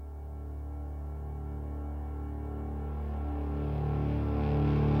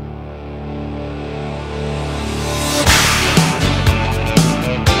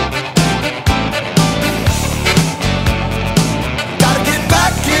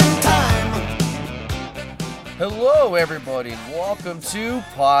Hello, everybody, and welcome to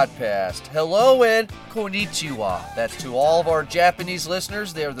Podpast. Hello and konnichiwa. That's to all of our Japanese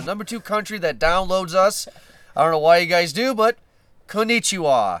listeners. They are the number 2 country that downloads us. I don't know why you guys do, but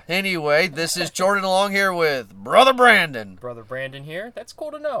konnichiwa. Anyway, this is Jordan along here with Brother Brandon. Brother Brandon here. That's cool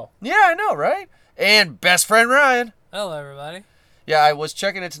to know. Yeah, I know, right? And best friend Ryan. Hello, everybody. Yeah, I was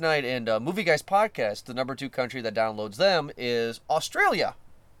checking it tonight, and Movie Guys Podcast, the number 2 country that downloads them is Australia.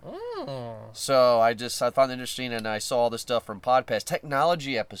 So I found it interesting, and I saw all the stuff from Podpast.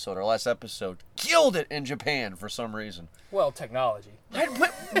 Technology episode, our last episode, killed it in Japan for some reason. Well, technology.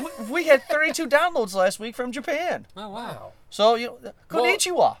 We had 32 downloads last week from Japan. Oh, wow. So,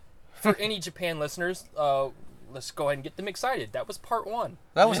 konnichiwa. For any Japan listeners, let's go ahead and get them excited. That was part 1.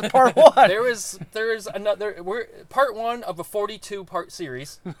 That was part 1. There is another. We're part 1 of a 42-part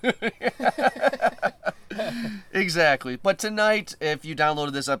series. Exactly. But tonight, if you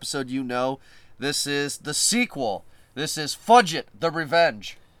downloaded this episode, you know this is the sequel. This is Fudge It, The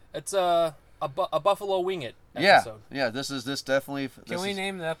Revenge. It's a Buffalo Wing It episode. Yeah. This definitely. Can we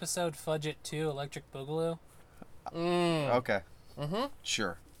name the episode Fudge It 2 Electric Boogaloo? Okay.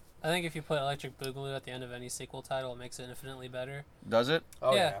 Sure. I think if you put Electric Boogaloo at the end of any sequel title, it makes it infinitely better. Does it?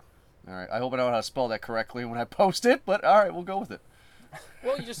 Oh, yeah. All right. I hope I know how to spell that correctly when I post it, but all right, we'll go with it.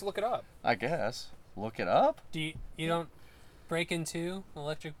 Well, you just look it up. I guess. Look it up? You don't break into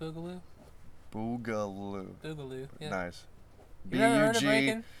Electric Boogaloo? Boogaloo. Boogaloo, yeah. Nice. You never heard of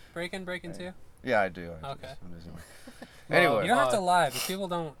B-U-G. Breaking 2? Yeah, I do. Okay. Anyway. You don't have to lie, but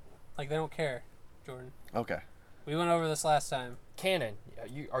people they don't care, Jordan. Okay. We went over this last time. Canon.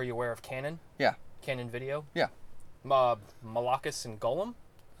 Are you aware of Canon? Yeah. Canon Video? Yeah. Malachus and Golem?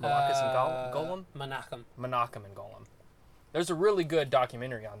 Golem? Menachem. Menachem and Golem. There's a really good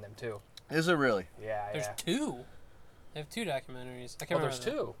documentary on them, too. Is it really? Yeah, There's 2. They have 2 documentaries. I can't remember. There's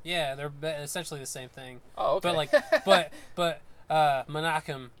 2? Yeah, they're essentially the same thing. Oh, okay. But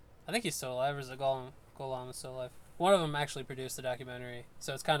Menachem, I think he's still alive, or is it Golem is still alive? One of them actually produced the documentary,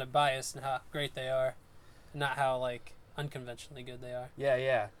 so it's kind of biased in how great they are, not how, unconventionally good they are.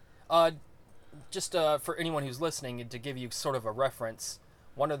 Yeah. Just for anyone who's listening, and to give you sort of a reference,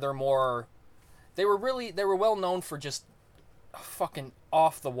 one of their they were well known for just fucking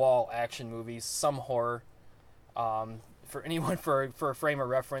off-the-wall action movies, some horror. For anyone, for a frame of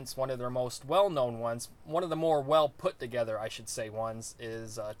reference, one of their most well-known ones, one of the more well-put-together, I should say, ones,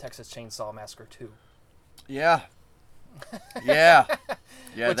 is Texas Chainsaw Massacre 2. Yeah. Yeah.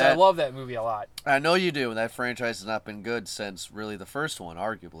 Which I love that movie a lot. I know you do. That franchise has not been good since really the first one,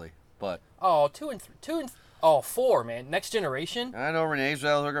 arguably. But 4, man. Next Generation. I know Renee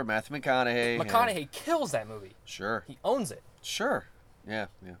Zellweger, Matthew McConaughey. McConaughey kills that movie. Sure. He owns it. Sure. Yeah.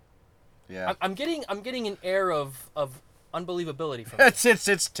 I'm getting an air of unbelievability from it.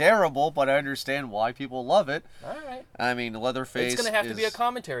 It's terrible, but I understand why people love it. All right. I mean, Leatherface. It's going to have to be a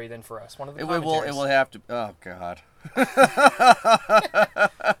commentary then for us. One of the It commentaries. will have to. Oh God.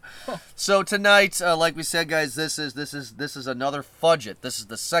 So tonight, like we said, guys, this is another Fudge It. This is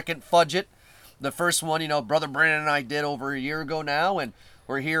the second Fudge It. The first one, Brother Brandon and I did over a year ago now, and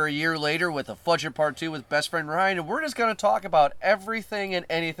we're here a year later with a Fudge It Part 2 with best friend Ryan, and we're just going to talk about everything and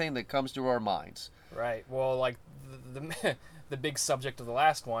anything that comes to our minds. Right. Well, like the big subject of the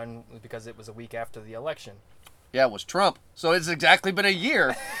last one, because it was a week after the election. Yeah, it was Trump. So it's exactly been a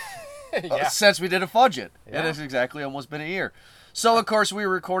year since we did a Fudge It. Yeah. It has exactly almost been a year. So, of course, we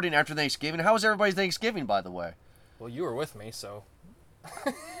were recording after Thanksgiving. How was everybody's Thanksgiving, by the way? Well, you were with me, so...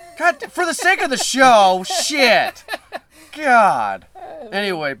 God, for the sake of the show, shit. God.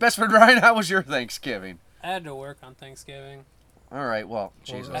 Anyway, best friend Ryan, how was your Thanksgiving? I had to work on Thanksgiving. All right, well,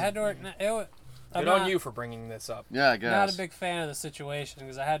 Jesus. I had to work. Good on you for bringing this up. Yeah, I guess. Not a big fan of the situation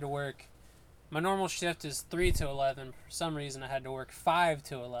because I had to work. My normal shift is 3 to 11. For some reason, I had to work 5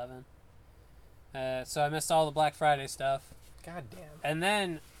 to 11. So I missed all the Black Friday stuff. God damn. And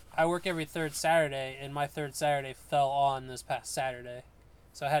then I work every third Saturday, and my third Saturday fell on this past Saturday.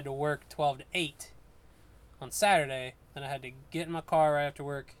 So I had to work 12 to 8 on Saturday. Then I had to get in my car right after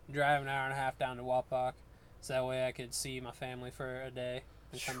work, drive an hour and a half down to Wapak, so that way I could see my family for a day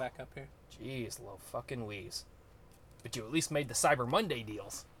and come back up here. Jeez, little fucking wheeze. But you at least made the Cyber Monday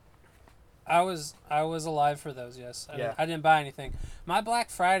deals. I was alive for those, yes. Yeah. I didn't buy anything. My Black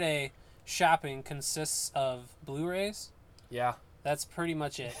Friday shopping consists of Blu-rays. Yeah. That's pretty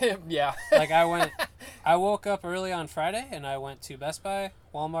much it. Yeah. I woke up early on Friday and I went to Best Buy,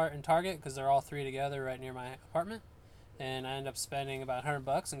 Walmart, and Target because they're all 3 together right near my apartment. And I ended up spending about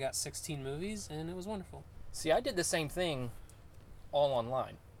 $100 and got 16 movies, and it was wonderful. See, I did the same thing all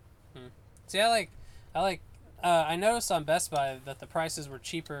online. See, I noticed on Best Buy that the prices were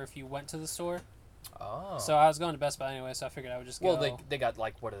cheaper if you went to the store Oh. So I was going to Best Buy anyway, so I figured I would just go. Well, they got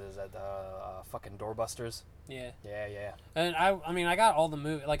like, what is that? Fucking doorbusters. Yeah. Yeah. And I mean, I got all the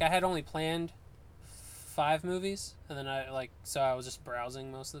movie. Like, I had only planned 5 movies, and then so I was just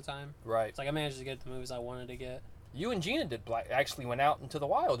browsing most of the time. Right. It's like I managed to get the movies I wanted to get. You and Gina actually went out into the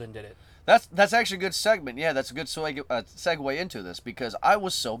wild and did it. That's actually a good segment. Yeah, that's a good segue into this because I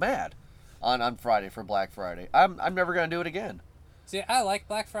was so mad on Friday for Black Friday. I'm never gonna do it again. See, I like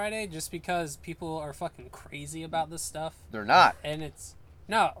Black Friday just because people are fucking crazy about this stuff, They're not. and it's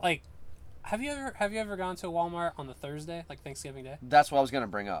no like. Have you ever gone to a Walmart on the Thursday, like Thanksgiving Day? That's what I was gonna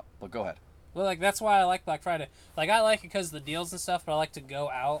bring up. But go ahead. Well, like, that's why I like Black Friday. Like, I like it because of the deals and stuff, but I like to go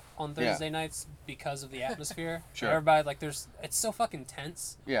out on Thursday nights because of the atmosphere. Sure. Everybody, like, it's so fucking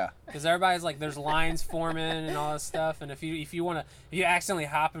tense. Yeah. Because everybody's, like, there's lines forming and all this stuff. And if you accidentally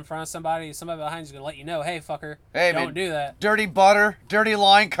hop in front of somebody behind you's going to let you know, hey, fucker, Hey, don't man, do that. Dirty butter, dirty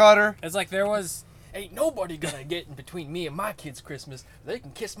line cutter. It's like there was... Ain't nobody gonna get in between me and my kids' Christmas. They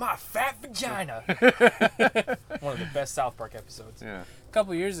can kiss my fat vagina. One of the best South Park episodes. Yeah. A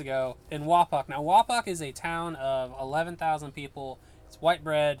couple years ago in Wapak. Now, Wapak is a town of 11,000 people. It's white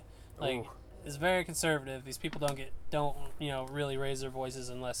bread. Like, Ooh. it's very conservative. These people don't really raise their voices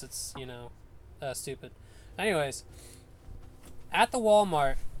unless it's, stupid. Anyways, at the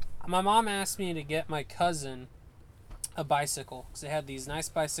Walmart, my mom asked me to get my cousin a bicycle because they had these nice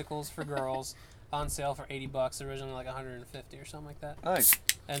bicycles for girls on sale for $80, originally like $150 or something like that. Nice.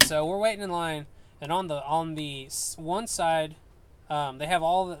 And so we're waiting in line, and on the one side, they have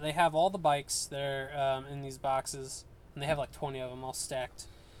all the bikes that are in these boxes, and they have like 20 of them all stacked,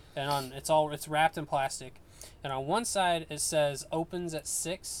 and it's wrapped in plastic. And on one side it says opens at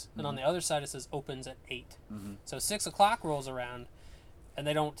 6, and on the other side it says opens at 8. Mm-hmm. So 6 o'clock rolls around, and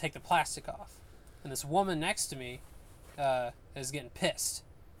they don't take the plastic off. And this woman next to me is getting pissed.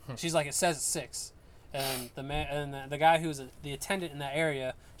 She's like, it says it's 6, and the guy who's the attendant in that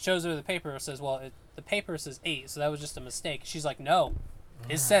area shows her the paper and says, well, the paper says 8, so that was just a mistake. She's like, no,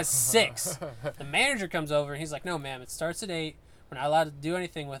 it says 6. The manager comes over and he's like, no, ma'am, it starts at 8. We're not allowed to do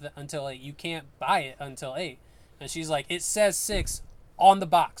anything with it until 8. You can't buy it until 8. And she's like, it says 6 on the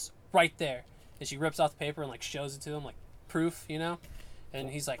box right there. And she rips off the paper and like shows it to him like proof, And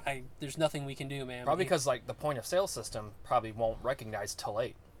he's like, there's nothing we can do, ma'am. Probably because like the point of sale system probably won't recognize till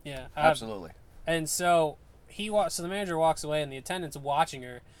 8. Yeah, Absolutely. And so so the manager walks away, and the attendant's watching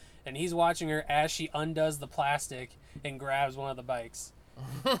her, and he's watching her as she undoes the plastic and grabs one of the bikes,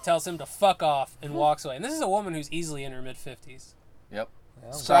 tells him to fuck off, and walks away. And this is a woman who's easily in her mid-50s, Yep.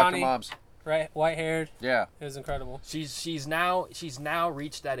 Well, Soccer Scrawny. moms. right? White-haired. Yeah. It was incredible. She's now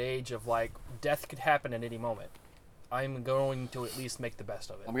reached that age of like death could happen at any moment. I'm going to at least make the best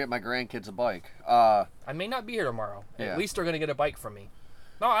of it. I'm gonna get my grandkids a bike. I may not be here tomorrow. Yeah. At least they're gonna get a bike from me.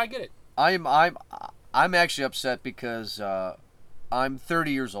 No, I get it. I'm actually upset because I'm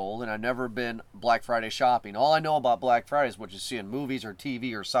 30 years old and I've never been Black Friday shopping. All I know about Black Friday is what you see in movies or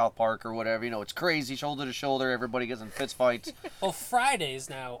TV or South Park or whatever. It's crazy, shoulder to shoulder. Everybody gets in fist fights. Well, Fridays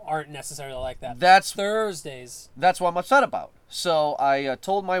now aren't necessarily like that. That's Thursdays. what I'm upset about. So I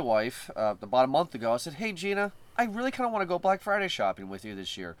told my wife about a month ago. I said, "Hey Gina, I really kind of want to go Black Friday shopping with you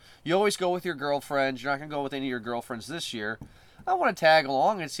this year. You always go with your girlfriends. You're not gonna go with any of your girlfriends this year. I want to tag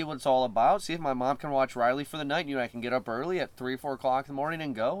along and see what it's all about. See if my mom can watch Riley for the night. And you and I can get up early at 3 or 4 o'clock in the morning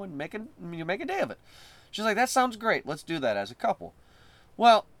and go and make a day of it." She's like, "That sounds great. Let's do that as a couple."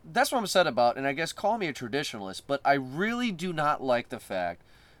 Well, that's what I'm upset about, and I guess call me a traditionalist, but I really do not like the fact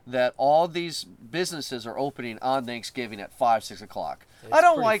that all these businesses are opening on Thanksgiving at 5, 6 o'clock. I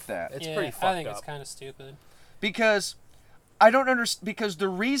don't like that. It's Yeah, pretty fucked up. I think it's kind of stupid. Because I don't understand, because the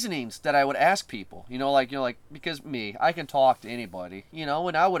reasonings that I would ask people, because I can talk to anybody, and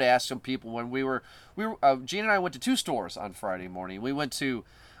I would ask some people when we were Gene and I went to 2 stores on Friday morning. We went to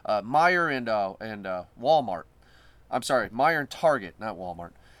Meijer and Walmart. I'm sorry, Meijer and Target, not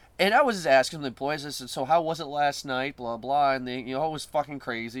Walmart. And I was just asking the employees, I said, "So how was it last night?" Blah, blah. And they, it was fucking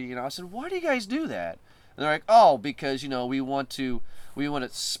crazy. I said, "Why do you guys do that?" And they're like, "Oh, because, we want to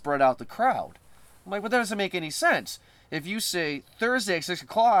spread out the crowd." I'm like, "But that doesn't make any sense. If you say Thursday at 6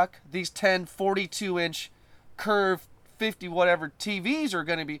 o'clock, these 10 42-inch curved 50 whatever TVs are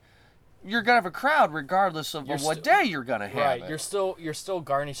going to be, you're going to have a crowd regardless of what day you're going to have Right, it." you're still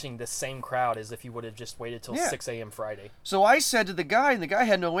garnishing the same crowd as if you would have just waited till 6 a.m. Friday. So I said to the guy, and the guy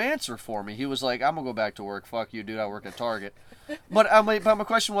had no answer for me. He was like, "I'm going to go back to work. Fuck you, dude. I work at Target." But my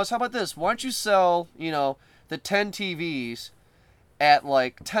question was, how about this? Why don't you sell, the 10 TVs at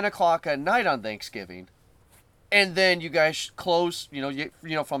like 10 o'clock at night on Thanksgiving, and then you guys close,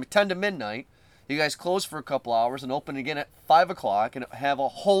 from 10 to midnight. You guys close for a couple hours and open again at 5 o'clock and have a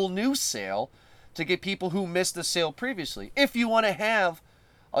whole new sale to get people who missed the sale previously. If you want to have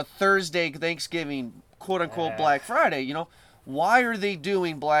a Thursday Thanksgiving, quote-unquote, Black Friday, you know, why are they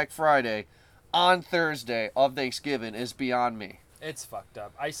doing Black Friday on Thursday of Thanksgiving is beyond me. It's fucked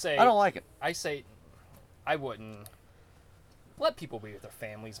up. I don't like it. I say, I wouldn't. Let people be with their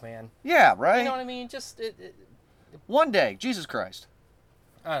families, man. Yeah, right? You know what I mean? Just, One day, Jesus Christ.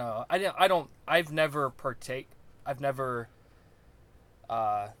 I don't know. I've never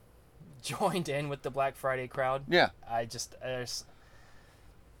joined in with the Black Friday crowd. Yeah. There's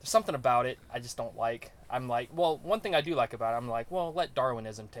something about it I just don't like. I'm like, well, one thing I do like about it, I'm like, well, let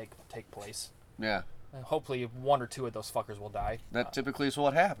Darwinism take place. Yeah. And hopefully one or two of those fuckers will die. That typically is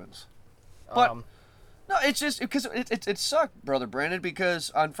what happens. But, no, it's just, because it sucked, Brother Brandon, because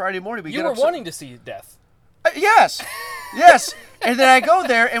on Friday morning we you get were upset. wanting to see death. Yes. Yes. And then I go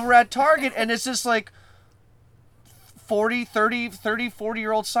there, and we're at Target, and it's just like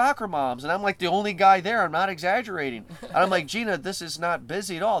 40-year-old soccer moms. And I'm like the only guy there. I'm not exaggerating. And I'm like, Gina, this is not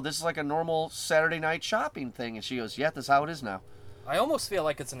busy at all. This is like a normal Saturday night shopping thing. And she goes, yeah, that's how it is now. I almost feel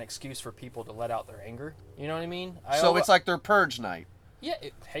like it's an excuse for people to let out their anger. You know what I mean? So it's like their purge night. Yeah.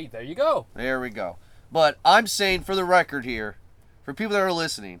 Hey, there you go. There we go. But I'm saying for the record here, for people that are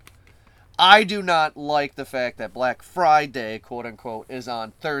listening, I do not like the fact that Black Friday, quote unquote, is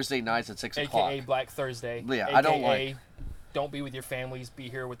on Thursday nights at 6 o'clock. AKA Black Thursday. Yeah, AKA, I don't like. Don't be with your families. Be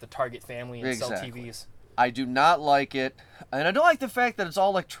here with the Target family and sell TVs. I do not like it, and I don't like the fact that it's all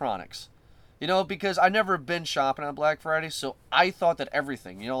electronics. You know, because I never been shopping on Black Friday, so I thought that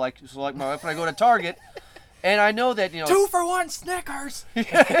everything, you know, like my wife and I go to Target, and I know that, you know, 2-for-1 Snickers.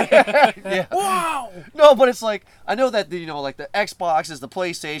 yeah. Wow. No, but it's like I know that you know, like the Xboxes, the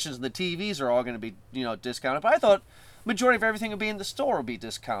PlayStations, and the TVs are all going to be, you know, discounted. But I thought majority of everything would be in the store would be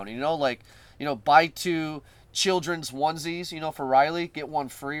discounted. You know, like, you know, buy 2 children's onesies, you know, for Riley, get 1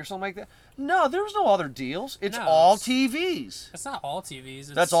 free or something like that. No, there was no other deals. It's all TVs. It's not all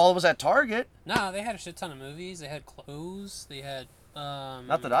TVs. That's all it was at Target. No, they had a shit ton of movies. They had clothes. They had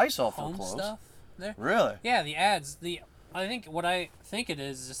not that I saw for home clothes. stuff there. Really? Yeah, the ads. I think what I think it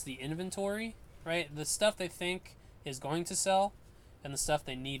is just the inventory, right? The stuff they think is going to sell, and the stuff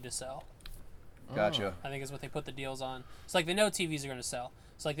they need to sell. Gotcha. I think is what they put the deals on. It's like they know TVs are going to sell.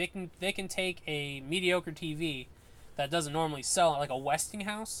 It's like they can take a mediocre TV that doesn't normally sell, like a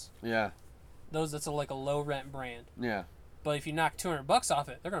Westinghouse. Yeah. That's like a low rent brand. Yeah. But if you knock $200 off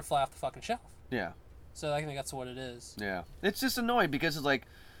it, they're gonna fly off the fucking shelf. Yeah. So I think that's what it is. Yeah. It's just annoying because it's like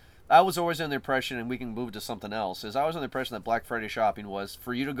I was always under the impression, and we can move to something else, is I was under the impression that Black Friday shopping was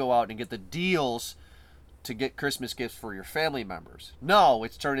for you to go out and get the deals to get Christmas gifts for your family members. No,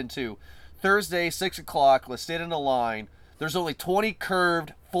 it's turned into Thursday, 6 o'clock, let's stand in a line. There's only 20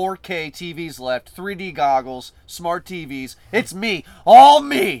 curved 4K TVs left, 3D goggles, smart TVs. It's me. All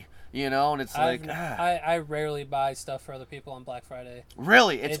me. You know, and it's like... I rarely buy stuff for other people on Black Friday.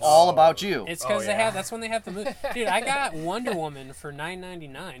 Really? It's all about you. It's because that's when they have the movie. Dude, I got Wonder Woman for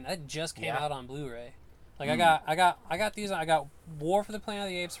 $9.99. That just came out on Blu-ray. Like I got these. I got War for the Planet of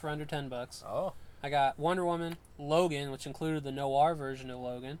the Apes for under $10. Oh. I got Wonder Woman, Logan, which included the noir version of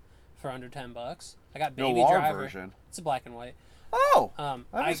Logan, for under $10. I got Baby noir Driver. Version? It's a black and white. Oh, I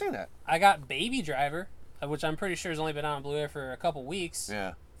haven't seen that. I got Baby Driver, which I'm pretty sure has only been out on Blu-ray for a couple weeks.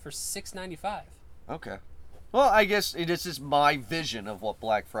 Yeah. For $6.95. Okay. Well, I guess it's just my vision of what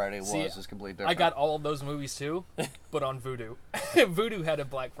Black Friday was is completely different. I got all of those movies too, but on Vudu. Vudu had a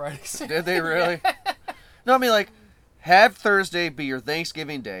Black Friday sale. Did they really? No, I mean, like, have Thursday be your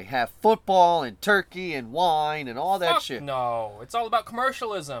Thanksgiving day. Have football and turkey and wine and all that shit. No, it's all about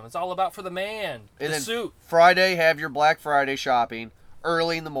commercialism. It's all about for the man, and the then suit. Friday, have your Black Friday shopping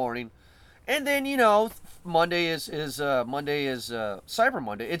early in the morning. And then, you know, Monday is Cyber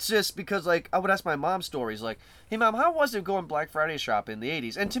Monday. It's just because, like, I would ask my mom stories, like, hey, Mom, how was it going Black Friday shopping in the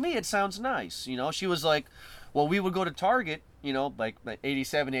 80s? And to me, it sounds nice. You know, she was like, well, we would go to Target, you know, like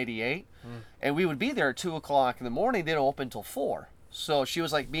 87, 88, and we would be there at 2 o'clock in the morning. They don't open until 4. So she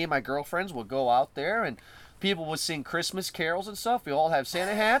was like, me and my girlfriends would go out there, and people would sing Christmas carols and stuff. We all have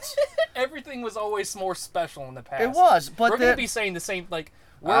Santa hats. Everything was always more special in the past. It was, but we're going to be saying the same, like,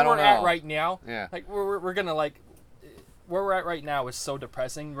 where we're at right now, like we're gonna like where we're at right now is so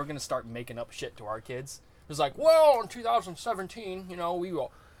depressing. We're gonna start making up shit to our kids. It's like, well, in 2017, you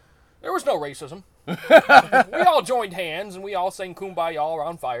know, there was no racism. We all joined hands and we all sang "Kumbaya"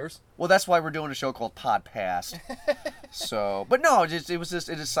 around fires. Well, that's why we're doing a show called Podcast. So, but no, it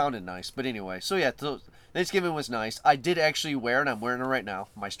just sounded nice. But anyway, so yeah, Thanksgiving was nice. I did actually wear, and I'm wearing it right now,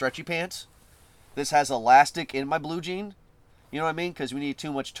 my stretchy pants. This has elastic in my blue jean. You know what I mean? Because we need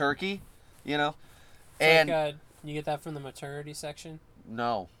too much turkey, you know? It's and like, you get that from the maternity section?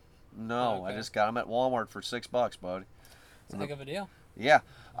 No. No, I Okay. just got them at Walmart for $6, buddy. It's a heck of a deal. Yeah.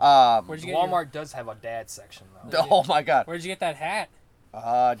 Where'd you get your- Walmart does have a dad section though. Oh my God. Where'd you get that hat?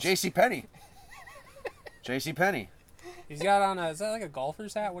 J.C. Penney. J.C. Penney. He's got on a. Is that like a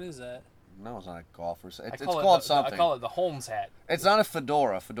golfer's hat? What is that? No, it's not a golfer's. I It's call it called the, something. I call it the Holmes hat. It's not a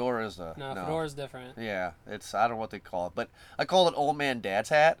fedora. Fedora is a No, fedora's different. Yeah, it's I don't know what they call it, but I call it old man dad's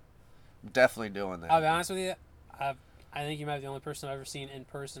hat. I'm definitely doing that. I'll be honest with you. I think you might be the only person I've ever seen in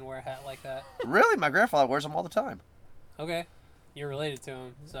person wear a hat like that. Really, my grandfather wears them all the time. Okay, you're related to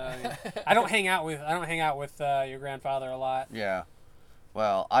him, so I, mean, I don't hang out with your grandfather a lot. Yeah.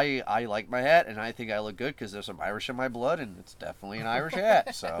 Well, I like my hat, and I think I look good because there's some Irish in my blood, and it's definitely an Irish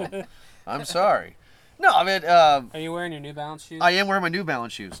hat. So, I'm sorry. No, I mean, Are you wearing your New Balance shoes? I am wearing my New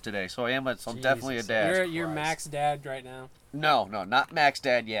Balance shoes today, so I am. So I'm definitely a Jesus. dad. You're Christ. Max dad right now. No, not Max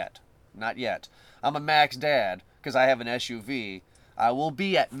Dad yet. Not yet. I'm a Max Dad because I have an SUV. I will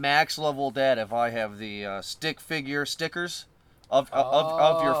be at Max level Dad if I have the stick figure stickers of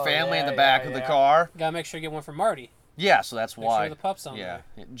your family in the back of the car. Gotta make sure you get one for Marty. Yeah, so that's Make why. sure the pup's on Yeah,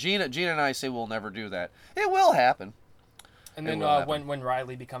 there. Gina and I say we'll never do that. It will happen. And It then will happen. when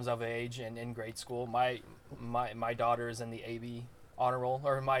Riley becomes of age and in grade school, my daughter is in the AB honor roll,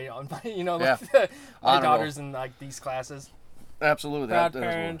 or my you know Yeah. my Honor roll. daughter's in like these classes. Absolutely. Proud that is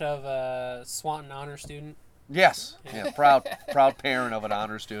what- parent of a Swanton honor student. Yes. Yeah. Proud parent of an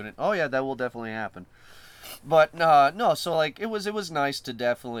honor student. Oh yeah, that will definitely happen. But no. So like it was nice to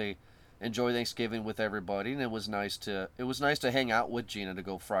definitely enjoy Thanksgiving with everybody, and it was nice to hang out with Gina to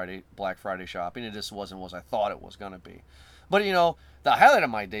go Black Friday shopping. It just wasn't what I thought it was gonna be. But you know, the highlight of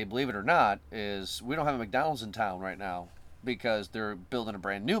my day, believe it or not, is we don't have a McDonald's in town right now because they're building a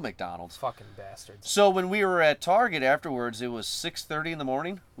brand new McDonald's. Fucking bastards. So when we were at Target afterwards, it was 6:30 in the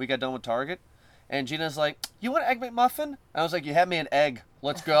morning. We got done with Target, and Gina's like, "You want an egg McMuffin?" I was like, "You had me an egg.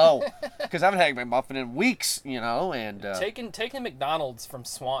 Let's go," because I haven't had egg McMuffin in weeks, you know. And Taking McDonald's from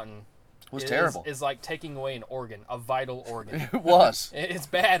Swanton was terrible. Is like taking away an organ, a vital organ. It was It's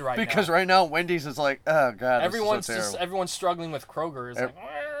bad right because now. right now Wendy's is like, oh god, Everyone's this is so terrible. everyone's struggling with Kroger. It's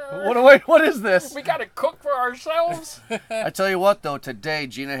like, What is this? we gotta cook for ourselves. I tell you what, though, today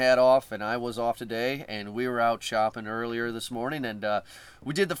Gina had off and I was off today, and we were out shopping earlier this morning, and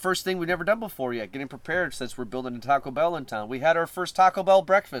we did the first thing we've never done before yet, getting prepared since we're building a Taco Bell in town. We had our first Taco Bell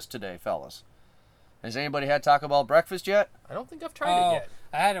breakfast today, fellas. Has anybody had Taco Bell breakfast yet? I don't think I've tried it yet.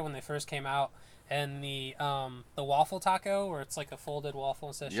 I had it when they first came out, and the waffle taco, where it's like a folded waffle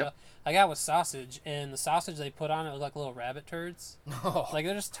instead of Yep. shell. I got with sausage, and the sausage they put on it looked like little rabbit turds. Oh. Like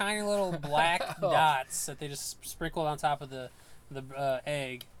they're just tiny little black dots that they just sprinkled on top of the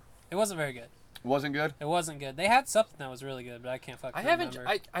egg. It wasn't very good. Wasn't good? It wasn't good. They had something that was really good, but I can't fucking I haven't.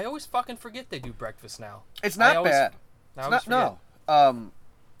 remember. I always fucking forget they do breakfast now. It's I not always- bad. I It's always not, no.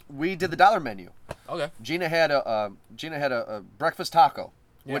 We did the dollar menu. Okay. Gina had a breakfast taco,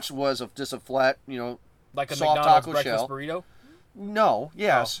 Yeah. which was just a flat, Like a soft McDonald's taco breakfast shell. burrito. No,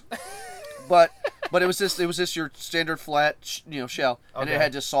 yes, but it was just your standard flat shell, and it Okay.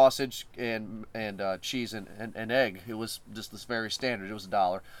 had just sausage and cheese and egg. It was just this very standard. It was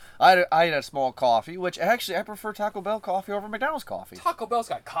 $1. I had a small coffee, which actually I prefer Taco Bell coffee over McDonald's coffee. Taco Bell's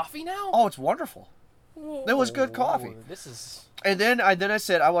got coffee now. Oh, it's wonderful. That was good coffee. This is. And then I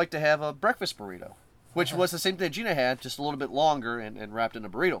said I like to have a breakfast burrito, which was the same thing Gina had, just a little bit longer and wrapped in a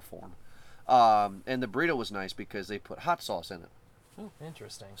burrito form. And the burrito was nice because they put hot sauce in it,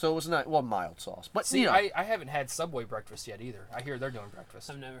 Interesting. so it was not mild sauce. But See, you know, I haven't had Subway breakfast yet either. I hear they're doing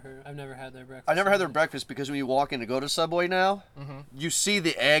breakfast. I've never had their breakfast. I never had their breakfast because when you walk in to go to Subway now, you see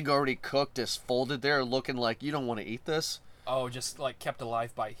the egg already cooked, is folded there, looking like you don't want to eat this. Oh, just like kept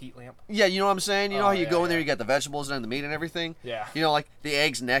alive by a heat lamp. Yeah, you know what I'm saying. You know Oh, how you yeah, go in there, yeah. you got the vegetables and the meat and everything. Yeah. You know, like the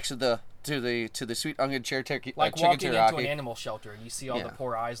eggs next to the sweet onion cherry Like chicken walking into an teriyaki. animal shelter and you see all Yeah. the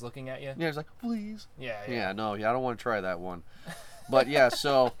poor eyes looking at you. Yeah, it's like please. Yeah. Yeah, no, I don't want to try that one. But yeah,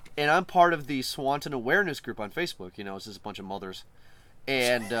 so and I'm part of the Swanton awareness group on Facebook. You know, it's just a bunch of mothers,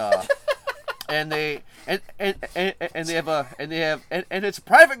 and and they have it's a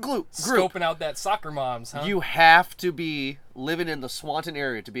private group. Scoping out that soccer moms, huh? You have to be living in the Swanton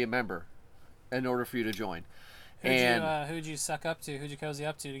area to be a member, in order for you to join. Who'd you suck up to? Who'd you cozy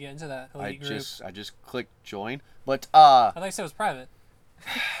up to get into that I elite group? just clicked join, but I thought you said it was private.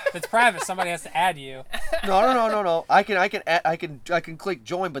 If it's private, somebody has to add you. no. I can click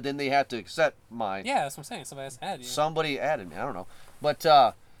join, but then they have to accept my. Yeah, that's what I'm saying. Somebody has to add you. Somebody added me. I don't know, but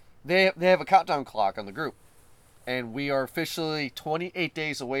they have a countdown clock on the group, and we are officially 28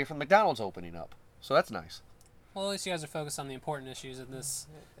 days away from McDonald's opening up. So that's nice. Well, at least you guys are focused on the important issues in this.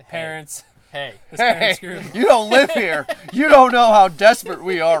 Parents, Hey. This parent Hey, screw. you don't live here. You don't know how desperate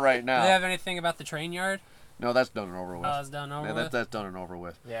we are right Do now. they have anything about the train yard? No, that's done and over with. Oh, it's done over Yeah, with. that's done and over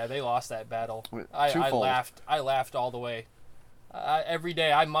with. Yeah, they lost that battle. Wait, I twofold. laughed. I laughed all the way. Every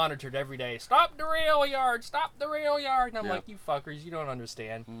day, I monitored every day. Stop the rail yard! Stop the rail yard! And I'm Yeah. like, you fuckers, you don't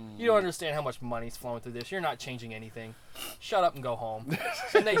understand. You don't understand how much money's flowing through this. You're not changing anything. Shut up and go home.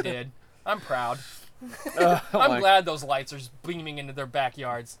 And they did. I'm proud. I'm glad those lights are beaming into their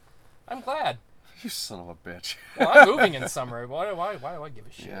backyards. I'm glad. You son of a bitch. Well, I'm moving in summer. Why do I give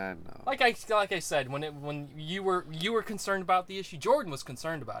a shit? Yeah, I know. Like I said, when you were concerned about the issue, Jordan was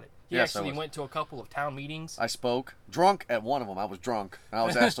concerned about it. He Yes, I actually was. went to a couple of town meetings. I spoke drunk at one of them. I was drunk and I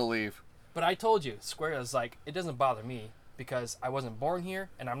was asked to leave. But I told you, Square is like, it doesn't bother me because I wasn't born here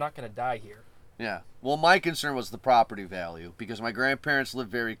and I'm not gonna die here. Yeah. Well, my concern was the property value because my grandparents live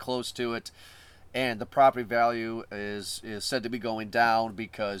very close to it, and the property value is said to be going down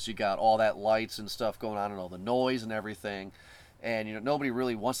because you got all that lights and stuff going on and all the noise and everything, and nobody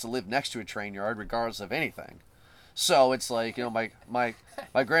really wants to live next to a train yard regardless of anything. So it's like my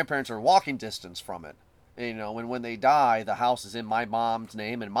grandparents are walking distance from it. And when they die, the house is in my mom's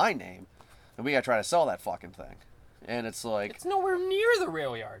name and my name, and we gotta try to sell that fucking thing. And it's like, It's nowhere near the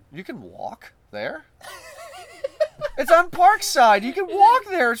rail yard. you can walk there. It's on Parkside. You can walk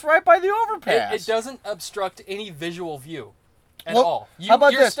there. It's right by the overpass. It doesn't obstruct any visual view at Well, all. how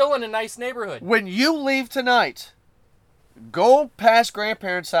about you're this? still in a nice neighborhood. When you leave tonight, go past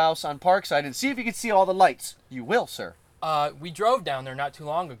grandparents' house on Parkside and see if you can see all the lights. You will, sir. We drove down there not too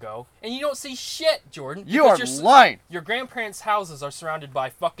long ago, and you don't see shit, Jordan. You because are you're lying. Your grandparents' houses are surrounded by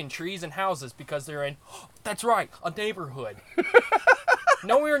fucking trees and houses because they're in, that's right, a neighborhood.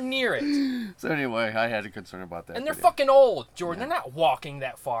 Nowhere near it. So anyway, I had a concern about that. And they're but fucking old, Jordan. They're not walking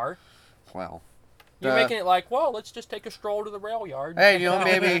that far. well. You're Uh, making it like, well, let's just take a stroll to the rail yard. Hey,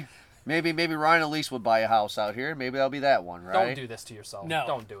 maybe Ryan Elise would buy a house out here. Maybe that'll be that one, right? Don't do this to yourself. No.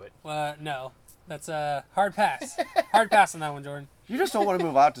 Don't do it. No. That's a hard pass. Hard pass on that one, Jordan. You just don't want to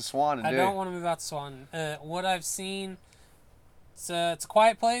move out to Swan and I do. don't want to move out to Swan. What I've seen, it's a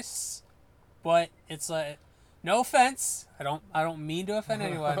quiet place, but it's like, no offense. I don't mean to offend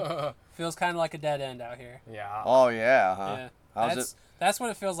anyone. Feels kind of like a dead end out here. Yeah. Oh yeah, huh? Yeah. How's That's what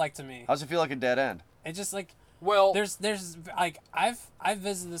it feels like to me. How's it feel like a dead end? It's just like Well, there's like I've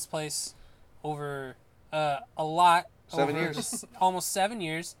visited this place over a lot. 7 over years. Almost 7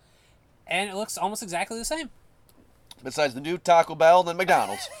 years, and it looks almost exactly the same. Besides the new Taco Bell and then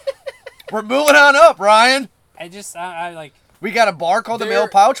McDonald's. We're moving on up, Ryan. I like. We got a bar called the There- Mail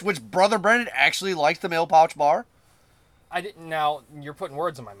Pouch, which Brother Brendan actually likes the Mail Pouch bar. I didn't. Now you're putting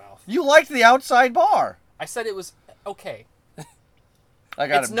words in my mouth. You liked the outside bar. I said it was okay. I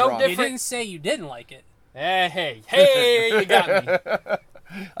got It's him no drunk. You different. didn't say you didn't like it. Hey, you got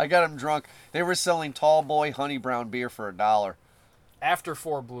me. I got him drunk. They were selling Tall Boy Honey Brown beer for $1. After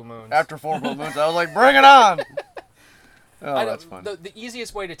 4 blue moons. After 4 blue moons, I was like, bring it on. Oh, I don't- that's fun. The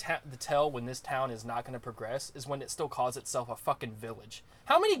easiest way to tell when this town is not going to progress is when it still calls itself a fucking village.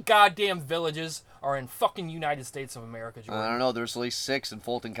 How many goddamn villages are in fucking United States of America, Jordan? I don't know. There's at least 6 in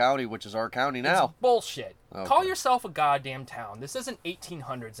Fulton County, which is our county now. It's bullshit. Okay. Call yourself a goddamn town. This isn't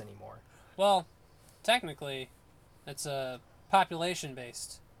 1800s anymore. Well, technically, it's a population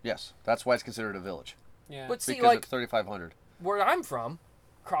based. Yes, that's why it's considered a village. Yeah. But see, Because like it's 3,500. where I'm from,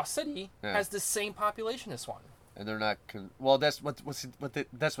 Cross City Yeah. has the same population as Swan. And they're not. Well, that's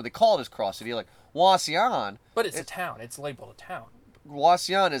that's what they call it as Cross City. Like Wasion, But it's a town. It's labeled a town.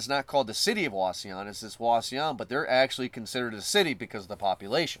 Wasion is not called the city of Wasion. It's this Wasion, but they're actually considered a city because of the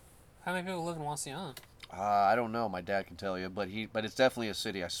population. How many people live in Wasion? I don't know. My dad can tell you, but it's definitely a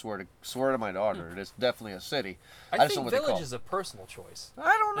city. I swear to my daughter, it's definitely a city. I just think know what they call village it. is a personal choice.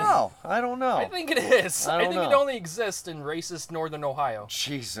 I don't know. I don't know. I think it is. I I don't think it know. only exists in racist northern Ohio.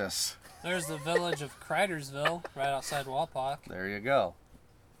 Jesus. There's the village of Cridersville, right outside Walpock. There you go.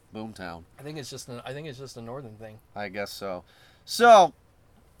 Boomtown. I think it's just a northern thing. I guess so. So,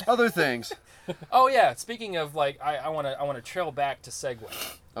 other things. Oh yeah, speaking of like I want to trail back to Segway.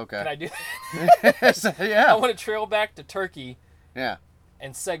 Okay. Can I do So, I yeah. want to trail back to turkey Yeah.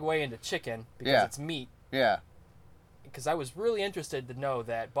 and segue into chicken because Yeah. it's meat. Yeah. Because I was really interested to know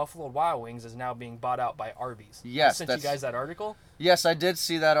that Buffalo Wild Wings is now being bought out by Arby's. Yes, I sent that's- you guys that article. Yes, I did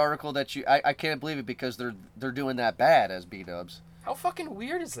see that article that you. I can't believe it because they're doing that bad as B-dubs. How fucking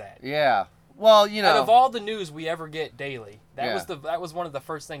weird is that? Yeah. Well, you Out know. of all the news we ever get daily, Yeah. that was one of the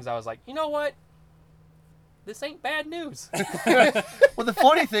first things I was like, you know what? This ain't bad news. Well, the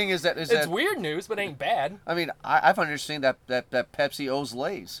funny thing is that It's weird news, but ain't bad. I mean, I've understood that Pepsi owns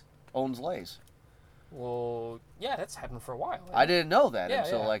Lay's. Well, yeah, that's happened for a while. I didn't know that Yeah,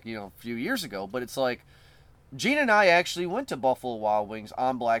 until yeah. like, a few years ago. But it's like, Gina and I actually went to Buffalo Wild Wings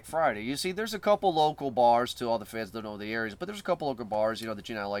on Black Friday. You see, there's a couple local bars too. All the fans don't know the areas, but there's a couple local bars, that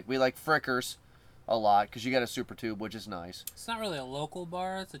Gina and I like. We like Frickers a lot because you got a Super Tube, which is nice. It's not really a local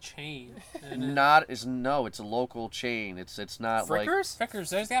bar; it's a chain. isn't it? It's a local chain. It's not like Frickers? Frickers.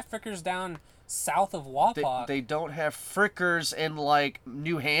 There's got Frickers down south of they, Wapak. they don't have Frickers in like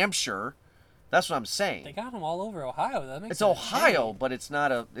New Hampshire. That's what I'm saying. They got them all over Ohio. That makes It's it a Ohio, chain. but it's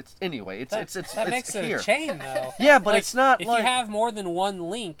not a. It's anyway. It's That it's makes here. it a chain, though. Yeah, but Like, it's not if like. you have more than one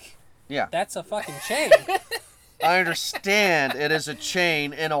link, Yeah, that's a fucking chain. I understand. It is a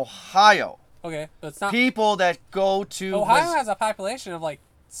chain in Ohio. Okay, but it's not. People that go to Ohio has a population of like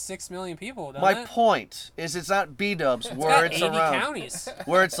 6 million people. Doesn't my it? point is, it's not B Dubs It's where got it's 80 around. counties.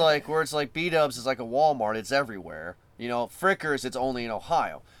 Where it's like B Dubs is like a Walmart. It's everywhere. Frickers, it's only in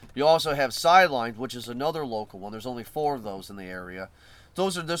Ohio. You also have Sidelines, which is another local one. There's only 4 of those in the area.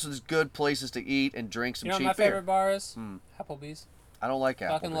 Those are good places to eat and drink some You know what cheap my beer. favorite bar is? Applebee's. I don't like Applebee's.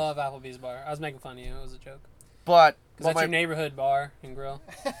 Fucking love Applebee's bar. I was making fun of you. It was a joke. But Because that's your neighborhood bar and grill.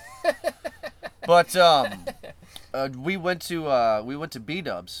 we went to B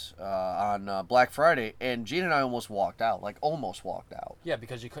Dubs on Black Friday, and Gene and I almost walked out. Yeah,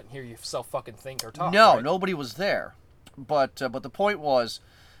 because you couldn't hear yourself fucking think or talk. No, right? nobody was there. But the point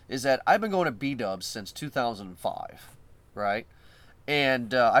is that I've been going to B Dubs since 2005, right?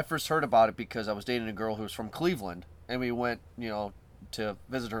 And I first heard about it because I was dating a girl who was from Cleveland, and we went, to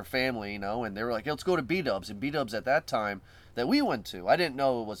visit her family, and they were like, hey, let's go to B Dubs. And B Dubs at that time that we went to, I didn't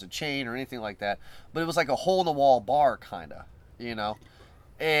know it was a chain or anything like that, but it was like a hole in the wall bar, kind of,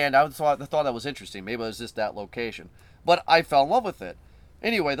 And I thought that was interesting. Maybe it was just that location, but I fell in love with it.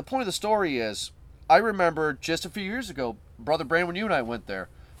 Anyway, the point of the story is, I remember just a few years ago, Brother Brandon, when you and I went there,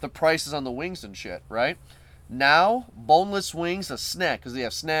 the prices on the wings and shit, right? Now, boneless wings, a snack, because they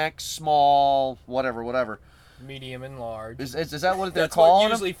have snack, small, whatever. Medium and large. Is that what they're That's calling what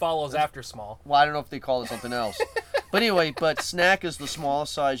them? usually follows after small. Well, I don't know if they call it something else. But anyway, snack is the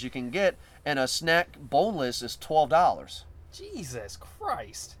smallest size you can get, and a snack boneless is $12. Jesus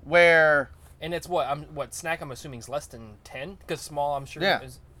Christ. Where And it's what snack I'm assuming is less than 10 because small I'm sure yeah,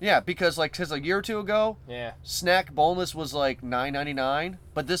 is. yeah, because a year or two ago, Yeah. snack boneless was like $9.99,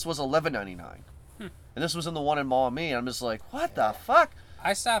 but this was $11.99. And this was in the one in Maumee, and I'm just like, what the fuck?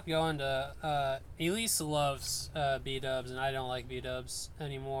 I stopped going to. Elise loves B Dubs, and I don't like B Dubs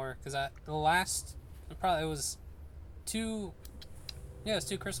anymore because it was two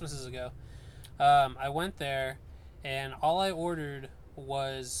Christmases ago. I went there, and all I ordered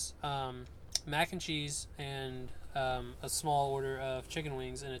was mac and cheese and a small order of chicken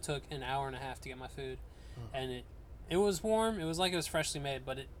wings, and it took an hour and a half to get my food. And it was warm. It was like it was freshly made,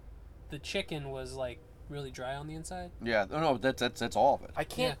 but the chicken was like really dry on the inside. Yeah, no, that's all of it. I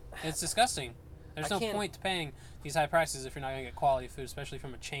can't. Yeah, it's disgusting. There's I no can't- point to paying these high prices if you're not gonna get quality food, especially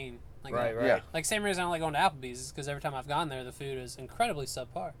from a chain like Right, that. right. Yeah. Like same reason I don't like going to Applebee's is because every time I've gone there, the food is incredibly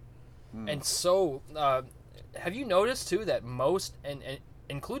subpar. And so, have you noticed too that most, and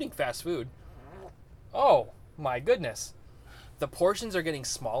including fast food, oh my goodness, the portions are getting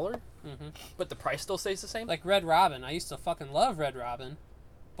smaller, but the price still stays the same? Like Red Robin, I used to fucking love Red Robin,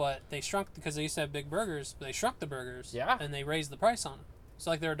 but they shrunk because they used to have big burgers. But they shrunk the burgers, Yeah. and they raised the price on them. So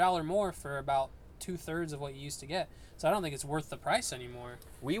like they're $1 more for about 2/3 of what you used to get. So I don't think it's worth the price anymore.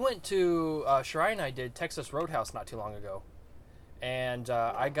 We went to, Shirai and I did Texas Roadhouse not too long ago. And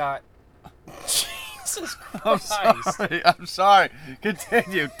I got. Jesus Christ. I'm sorry.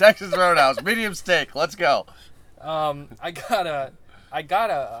 Continue. Texas Roadhouse, medium steak. Let's go. I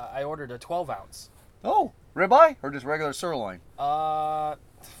ordered a 12-ounce. Oh, ribeye or just regular sirloin?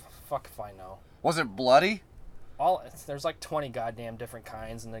 Fuck if I know. Was it bloody? There's like 20 goddamn different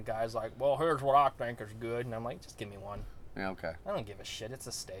kinds, and the guy's like, well, here's what I think is good. And I'm like, just give me one. Yeah, okay. I don't give a shit. It's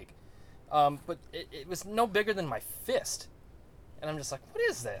a steak. But it was no bigger than my fist. And I'm just like, what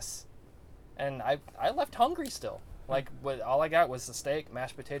is this? And I left hungry still. Like, all I got was the steak,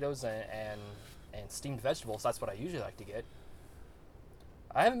 mashed potatoes, and steamed vegetables. That's what I usually like to get.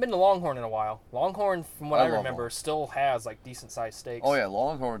 I haven't been to Longhorn in a while. Longhorn, from what I I love remember, Longhorn. still has like decent sized steaks. Oh yeah,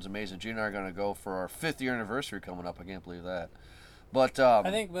 Longhorn's amazing. Gene and I are gonna go for our 5th year anniversary coming up. I can't believe that. But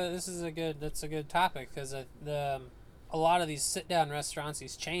I think, but this is that's a good topic because a lot of these sit down restaurants,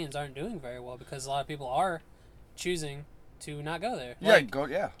 these chains aren't doing very well because a lot of people are choosing to not go there. yeah, Like, go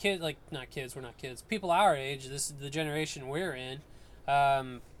yeah. not kids, we're not kids. People our age, this is the generation we're in.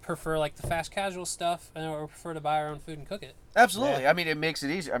 prefer like the fast casual stuff, or prefer to buy our own food and cook it. Absolutely. Yeah. I mean, it makes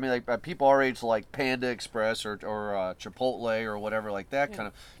it easy. I mean, like people our age like Panda Express or Chipotle or whatever like that kind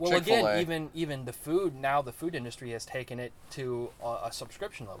of. Well, Chick-fil-A. again, even the food now, the food industry has taken it to a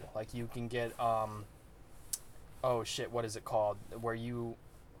subscription level. Like you can get, oh shit, what is it called? Where you,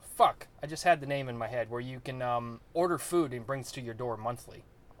 fuck, I just had the name in my head. Where you can order food and it brings to your door monthly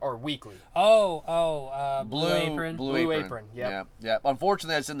or weekly. Blue Apron. Blue Apron, yep. Yeah.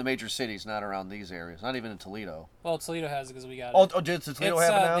 Unfortunately, that's in the major cities, not around these areas. Not even in Toledo. Well, Toledo has it because we got Oh, it. did Toledo It's,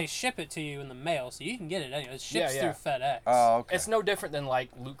 have it now? They ship it to you in the mail, so you can get it anyway. It ships Yeah. through FedEx. Oh, okay. It's no different than like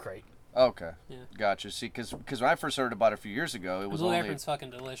Loot Crate. Okay. Yeah. Gotcha. See, because when I first heard about it a few years ago, it was Blue only. Apron's fucking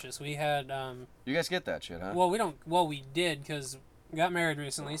delicious. We had You guys get that shit, huh? well, we don't. Well, we did because we got married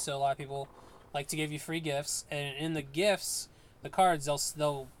recently, so a lot of people like to give you free gifts, and in the gifts, the cards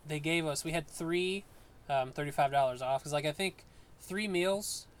they gave us. We had three, $35 off because like I think 3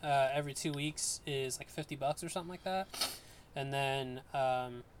 meals every 2 weeks is like $50 or something like that, and then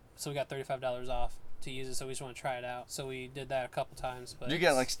so we got $35 off to use it. So we just want to try it out. So we did that a couple times. But Do you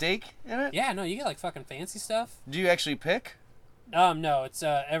get like steak in it? yeah, no, you get like fucking fancy stuff. Do you actually pick? No, it's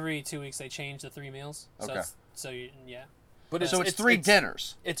every 2 weeks they change the 3 meals. So Okay. yeah. But So it's three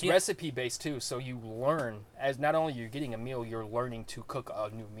dinners. It's Yeah. recipe based too, so you learn as not only you're getting a meal, you're learning to cook a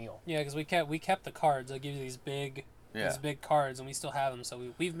new meal. Yeah, because we kept the cards. They give you these big cards, and we still have them.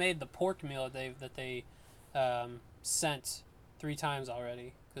 So we've made the pork meal that they sent 3 times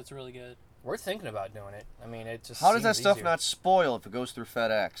already. It's really good. We're thinking about doing it. I mean, it just How does that seems stuff easier. not spoil if it goes through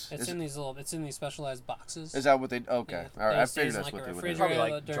FedEx? It's in these specialized boxes. Is that what they? Okay, Yeah, all right. it I stays figured in, that's like, what a they would do. refrigerator.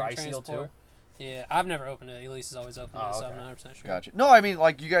 Probably like during dry seal transport. too. Yeah, I've never opened it. Elise has always opened it, so I'm okay. not 100% sure. Gotcha. No, I mean,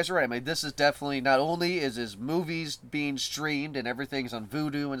 like you guys are right. I mean, this is definitely not only is movies being streamed and everything's on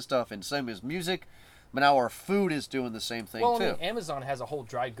Vudu and stuff, and same as music, but now our food is doing the same thing Well, I too. mean, Amazon has a whole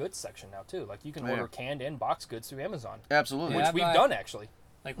dry goods section now too. Like you can Yeah. order canned and box goods through Amazon, Absolutely. Yeah. which we've buy- done actually.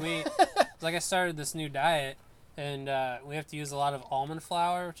 Like like I started this new diet, and we have to use a lot of almond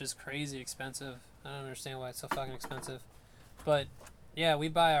flour, which is crazy expensive. I don't understand why it's so fucking expensive, but yeah, we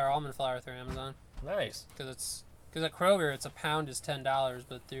buy our almond flour through Amazon Nice. because at Kroger a pound is $10,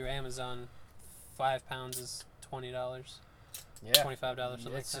 but through Amazon, 5 pounds is $20, Yeah. $25,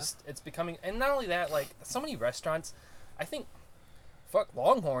 something It's like just it's becoming, and not only that, like so many restaurants. I think,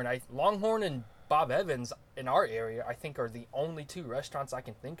 Longhorn and Bob Evans in our area, I think, are the only 2 restaurants I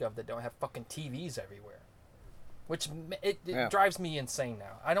can think of that don't have fucking TVs everywhere. Which it Yeah. drives me insane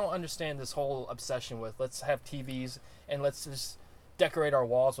now. I don't understand this whole obsession with let's have TVs and let's just decorate our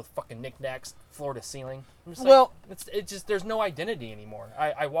walls with fucking knickknacks, floor to ceiling. I'm just Well- like, it's just there's no identity anymore.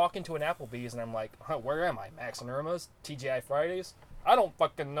 I walk into an Applebee's and I'm like, where am I? Max and Irma's, TGI Fridays. I don't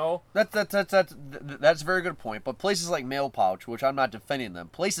fucking know. That's a very good point. But places like Mail Pouch, which I'm not defending them,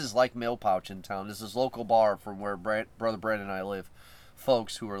 places like Mail Pouch in town, this is local bar from where Brother Brandon and I live,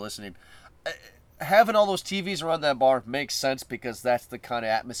 folks who are listening, having all those TVs around that bar makes sense because that's the kind of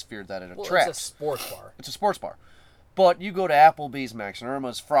atmosphere that it Well, attracts. it's a sports bar. It's a sports bar. But you go to Applebee's, Max and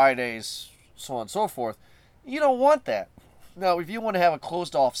Irma's, Fridays, so on and so forth, you don't want that. Now, if you want to have a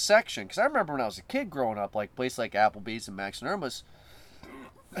closed-off section, because I remember when I was a kid growing up, like places like Applebee's and Max and Irma's,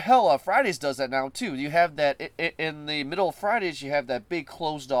 hell, Fridays does that now too. You have that in the middle of Fridays. You have that big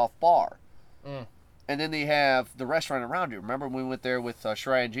closed-off bar, and then they have the restaurant around it. Remember when we went there with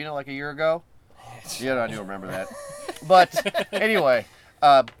Shreya and Gina like a year ago? Yeah, I do remember that. But anyway,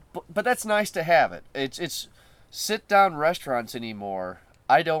 but that's nice to have it. It's sit-down restaurants anymore.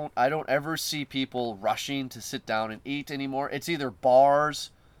 I don't ever see people rushing to sit down and eat anymore. It's either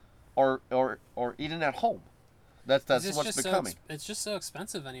bars or eating at home. That's It's what's just becoming. it's just so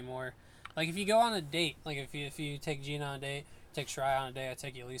expensive anymore. Like if you go on a date, like if you take Gina on a date, take Shreya on a date, I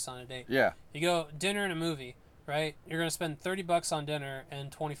take Elise on a date. Yeah. You go dinner and a movie, right? You're gonna spend $30 on dinner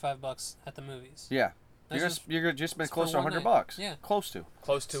and $25 at the movies. Yeah. That's You're gonna just spend it's close for to one $100. night. Yeah. Close to.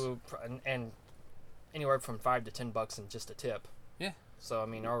 Close to, and anywhere from $5 to $10 and just a tip. Yeah. So I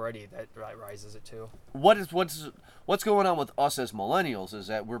mean, already that rises it too. What's going on with us as millennials is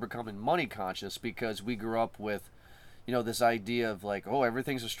that we're becoming money conscious because we grew up with, this idea of like, oh,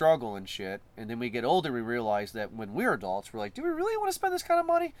 everything's a struggle and shit. And then we get older, we realize that when we're adults, we're like, do we really want to spend this kind of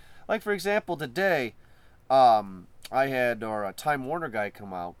money? Like, for example, today, I had our Time Warner guy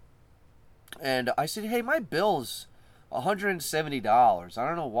come out, and I said, hey, my bill's $170. I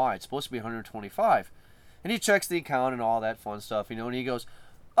don't know why. It's supposed to be $125. And he checks the account and all that fun stuff, and he goes,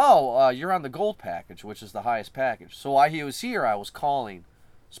 oh, you're on the gold package, which is the highest package. So while he was here, I was calling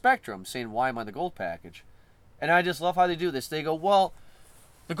Spectrum saying, why am I on the gold package? And I just love how they do this. They go, well,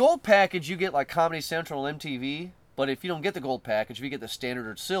 the gold package, you get like Comedy Central and MTV, But if you don't get the gold package, if you get the standard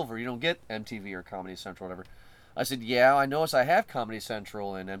or silver, you don't get MTV or Comedy Central or whatever. I said, yeah, I notice I have Comedy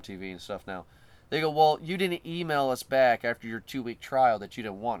Central and MTV and stuff now. They go, well, you didn't email us back after your 2-week trial that you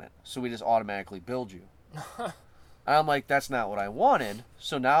didn't want it. So we just automatically billed you. And I'm like, that's not what I wanted.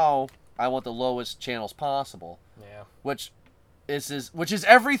 So now I want the lowest channels possible. Yeah. Which is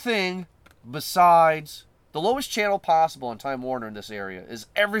everything besides the lowest channel possible on Time Warner in this area is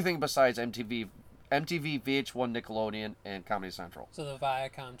everything besides MTV, VH1, Nickelodeon, and Comedy Central. So the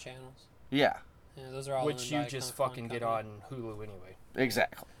Viacom channels. Yeah. Yeah, those are all Which owned you by just one fucking get company. on Hulu anyway.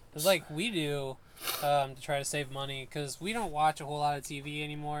 Exactly. It's like we do to try to save money because we don't watch a whole lot of TV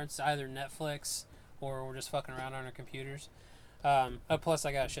anymore. It's either Netflix or we're just fucking around on our computers. Plus,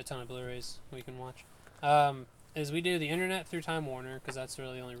 I got a shit ton of Blu-rays we can watch. Is we do the internet through Time Warner because that's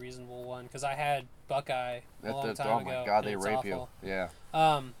really the only reasonable one. Because I had Buckeye a long time oh ago. my God, and they it's rape awful. you. Yeah.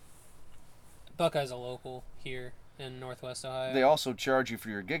 Buckeye's a local here in Northwest Ohio. They also charge you for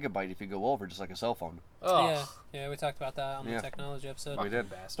your gigabyte if you go over, just like a cell phone. Oh, Yeah, we talked about that on Yeah. the technology episode. We did.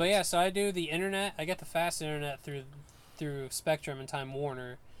 bastards. But yeah, so I do the internet. I get the fast internet through Spectrum and Time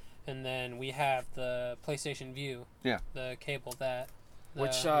Warner, and then we have the PlayStation View. Yeah. The cable that.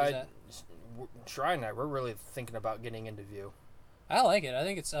 Which what is that? Shrine Night, we're really thinking about getting into View. I like it. I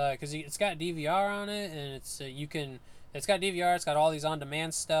think it's because it's got DVR on it, and it's it's got DVR. It's got all these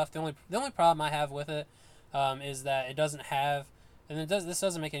on-demand stuff. The only problem I have with it is that it doesn't have, and this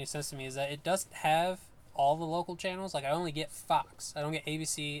doesn't make any sense to me. Is that it doesn't have all the local channels. Like I only get Fox. I don't get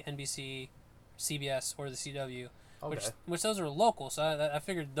ABC, NBC, CBS, or the CW. Okay. Which those are local, so I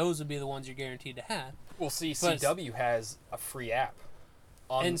figured those would be the ones you're guaranteed to have. Well, see, But- CW has a free app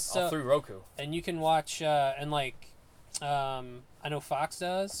on And so- through Roku. And you can watch I know Fox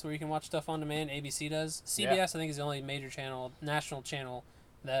does, where you can watch stuff on demand. ABC does. CBS, Yeah. I think, is the only major channel, national channel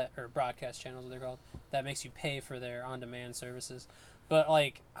or broadcast channels, what they're called, that makes you pay for their on-demand services. But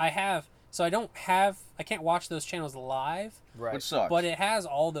like I can't watch those channels live, Right. Which sucks. but it has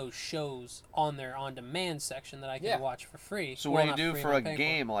all those shows on their on-demand section that I can Yeah. watch for free. So Well, what do you not do free, for I'm a paying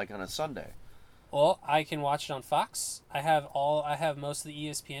game like on a Sunday? Well, I can watch it on Fox. I have most of the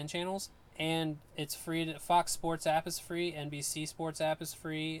ESPN channels, and it's free. Fox Sports app is free. NBC Sports app is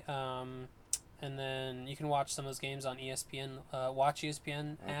free. And then you can watch some of those games on ESPN. Watch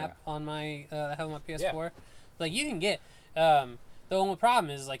ESPN app on my I have on my PS4. Like you can get. The only problem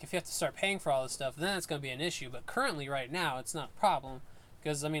is like if you have to start paying for all this stuff, then it's going to be an issue. But currently, right now, it's not a problem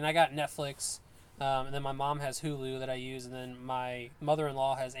because I mean I got Netflix. And then my mom has Hulu that I use, and then my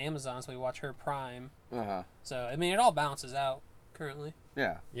mother-in-law has Amazon, so we watch her Prime. Uh-huh. So I mean, it all balances out currently.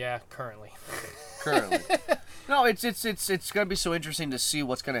 Yeah. Yeah, currently. Currently. No, it's going to be so interesting to see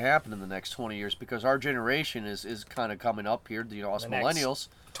what's going to happen in the next 20 years because our generation is kind of coming up here, you know, us The next millennials.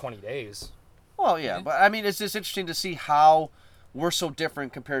 20 days. Well, yeah, Yeah. but I mean, it's just interesting to see how we're so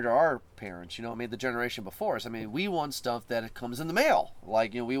different compared to our parents, you know, I mean, the generation before us. I mean, we want stuff that it comes in the mail.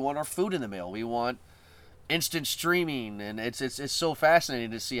 Like, you know, we want our food in the mail. We want instant streaming, and it's so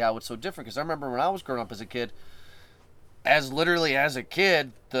fascinating to see how it's so different because I remember when I was growing up as a kid, literally as a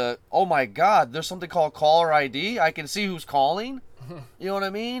kid, oh my God, there's something called caller ID. I can see who's calling. You know what I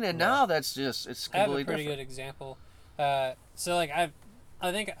mean? And now that's just it's I have completely a pretty different. good example. So like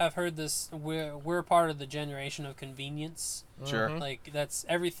I think I've heard this. We're part of the generation of convenience. Sure. Like that's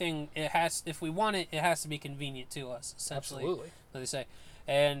everything. It has if we want it, it has to be convenient to us. Essentially, Absolutely. what they say.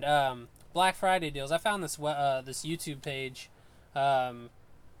 And Black Friday deals. I found this this YouTube page.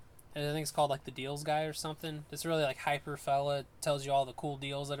 And I think it's called like the Deals Guy or something. It's really like hyper fella. It tells you all the cool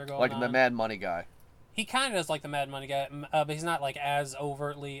deals that are going Like on. the Mad Money guy. He kind of is like the Mad Money guy, but he's not like as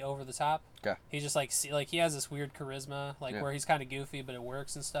overtly over the top. Okay. He's just like he has this weird charisma, like Yeah. where he's kind of goofy, but it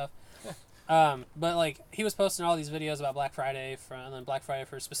works and stuff. But like he was posting all these videos about Black Friday and then Black Friday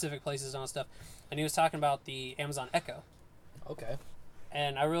for specific places and all that stuff, and he was talking about the Amazon Echo, Okay.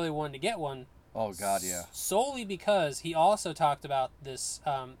 and I really wanted to get one. Oh God, yeah. Solely because he also talked about this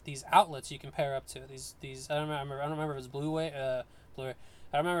these outlets you can pair up to. These I don't remember if it was Blu-ray. I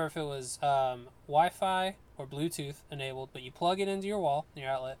don't remember if it was Wi-Fi or Bluetooth enabled, but you plug it into your wall, your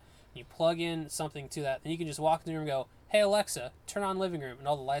outlet, and you plug in something to that, and you can just walk in the room and go, "Hey Alexa, turn on living room," and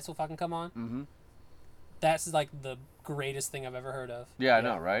all the lights will fucking come on. Mm-hmm. That's like the greatest thing I've ever heard of. Yeah, I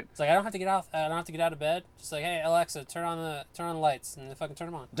know, right? It's like I don't have to get out. I don't have to get out of bed. Just like, hey Alexa, turn on the lights, and they fucking turn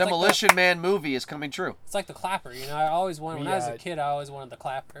them on. It's like Demolition Man movie is coming true. it's like the clapper, you know. I always wanted when I was a kid. I always wanted the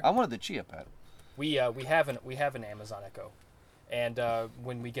clapper. I wanted the Chia Pet. We have an Amazon Echo, and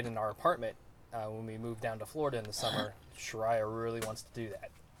when we get in our apartment, when we move down to Florida in the summer, Shariah really wants to do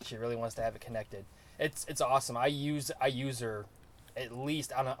that. She really wants to have it connected. It's awesome. I use her at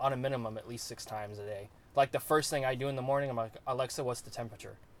least on a minimum at least 6 times a day. Like the first thing I do in the morning, I'm like, Alexa, what's the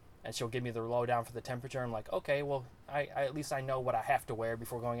temperature? And she'll give me the lowdown for the temperature. I'm like, okay, well, I at least I know what I have to wear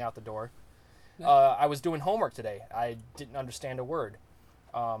before going out the door. Yeah. I was doing homework today. I didn't understand a word.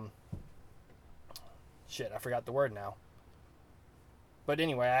 Shit, I forgot the word now. But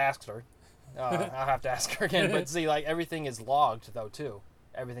anyway, I asked her. I'll have to ask her again. But see, like, everything is logged, though, too.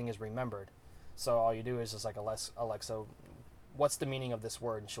 Everything is remembered. So all you do is just like, Alexa, what's the meaning of this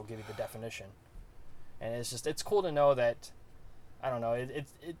word? And she'll give you the definition. And it's cool to know that, I don't know,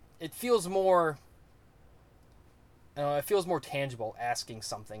 it feels more, it feels more tangible asking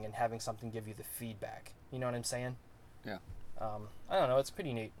something and having something give you the feedback. You know what I'm saying? Yeah. I don't know, it's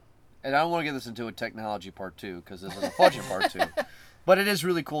pretty neat. And I don't want to get this into a technology part 2, because this is a budget part 2. But it is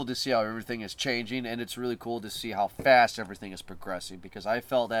really cool to see how everything is changing, and it's really cool to see how fast everything is progressing, because I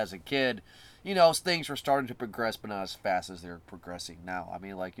felt as a kid, you know, things were starting to progress, but not as fast as they're progressing now. I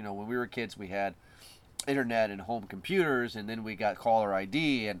mean, like, you know, when we were kids, we had internet and home computers, and then we got caller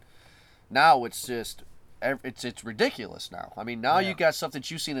ID, and now it's just, it's ridiculous now. I mean, now Yeah. you got stuff that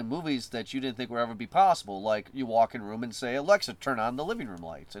you've seen in movies that you didn't think would ever be possible. Like, you walk in a room and say, Alexa, turn on the living room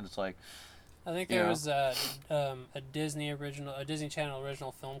lights, and it's like, I think You there know. was a Disney Channel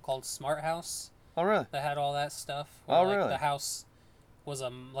original film called Smart House oh, really? that had all that stuff. Oh, like, really? The house was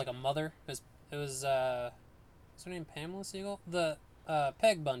like a mother. It was what's her name? Pamela Siegel? The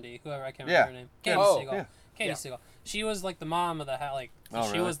Peg Bundy, whoever, I can't remember her name. Katie Oh, Siegel. yeah. Katie Yeah. Siegel. She was like the mom of the house. Like Oh,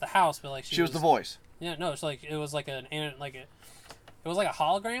 she really? was the house, but like She was the voice. Yeah, no, it's like it was like it was like a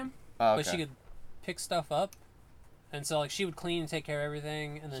hologram, Oh, but okay. she could pick stuff up, and so like she would clean and take care of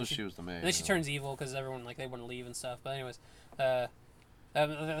everything, and then So she was the maid. and then she yeah. turns evil because everyone like they wouldn't leave and stuff. But anyways, I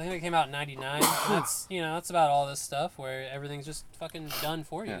think it came out in '99. That's that's about all this stuff where everything's just fucking done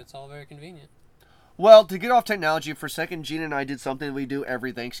for you. Yeah. It's all very convenient. Well, to get off technology for a second, Gina and I did something we do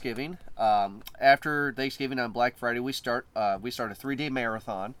every Thanksgiving. After Thanksgiving on Black Friday, we start a 3-day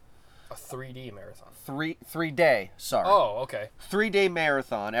marathon. A 3D marathon. 3-day, sorry. Oh, okay. 3-day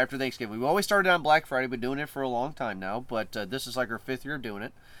marathon after Thanksgiving. We always started on Black Friday. We've been doing it for a long time now, but this is like our 5th year doing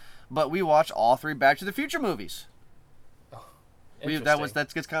it. But we watched all 3 Back to the Future movies. Interesting.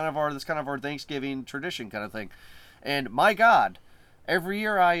 That's kind of our Thanksgiving tradition kind of thing. And my God, every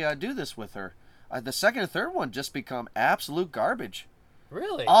year I do this with her. The second and third one just become absolute garbage.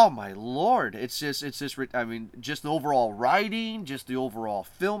 Really? Oh my Lord! It's just I mean, just the overall writing, just the overall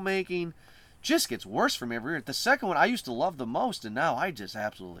filmmaking, just gets worse from every year. The second one I used to love the most, and now I just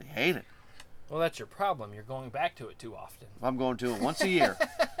absolutely hate it. Well, that's your problem. You're going back to it too often. I'm going to it once a year.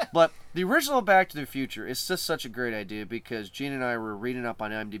 But the original Back to the Future is just such a great idea because Gene and I were reading up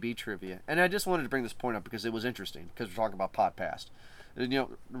on IMDb trivia, and I just wanted to bring this point up because it was interesting because we're talking about Podcast. And,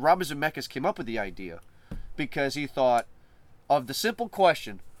 Robert Zemeckis came up with the idea because he thought of the simple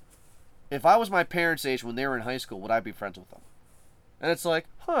question: if I was my parents' age when they were in high school, would I be friends with them? And it's like,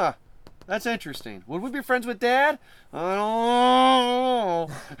 huh. That's interesting. Would we be friends with Dad? I don't know.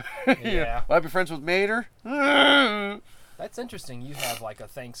 Yeah. Would I be friends with Mater? That's interesting. You have like a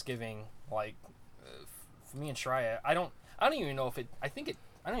Thanksgiving, like for me and Shreya. I don't even know if it. I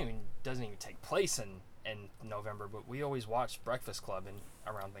don't even doesn't even take place in November. But we always watch Breakfast Club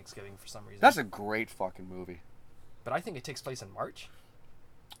around Thanksgiving for some reason. That's a great fucking movie. But I think it takes place in March.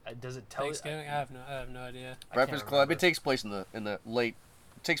 Does it tell? Thanksgiving? I have no idea. Breakfast Club. remember. It takes place in the late.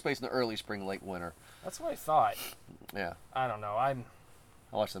 It takes place in the early spring, late winter. That's what I thought. Yeah, I don't know. I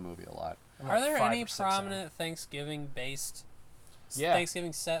watch the movie a lot. I'm Are like there 5 any or 6 in. prominent Thanksgiving-based Yeah.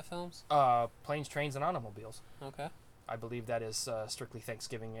 Thanksgiving set films? Planes, Trains, and Automobiles. Okay. I believe that is strictly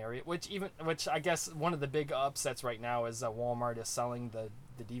Thanksgiving area. Which I guess one of the big upsets right now is Walmart is selling the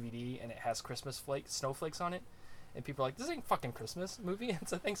DVD and it has Christmas snowflakes on it, and people are like, "This ain't fucking Christmas movie.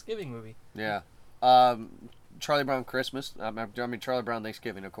 It's a Thanksgiving movie." Yeah. Charlie Brown Christmas. I mean Charlie Brown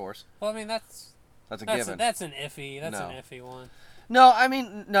Thanksgiving, of course. Well, I mean that's That's a given. that's an iffy No. an iffy one. No, I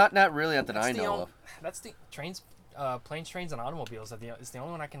mean not really that I know of. That's the Planes, Trains, and Automobiles. Is the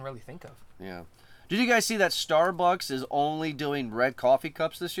only one I can really think of. Yeah. Did you guys see that Starbucks is only doing red coffee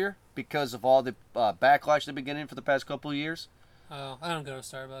cups this year because of all the backlash they've been getting for the past couple of years? Oh, I don't go to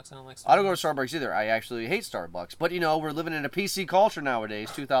Starbucks. I don't like Starbucks. I don't go to Starbucks either. I actually hate Starbucks. But, we're living in a PC culture nowadays,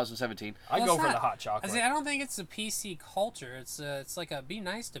 2017. I Well, go it's for not- the hot chocolate. I don't think it's a PC culture. It's like a be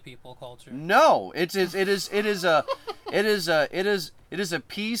nice to people culture. No, it is a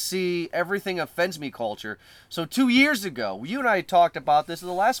PC everything offends me culture. So 2 years ago, you and I talked about this in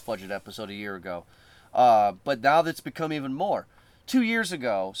the last budget episode a year ago. But now that's become even more. 2 years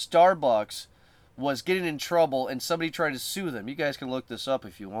ago, Starbucks was getting in trouble and somebody tried to sue them. You guys can look this up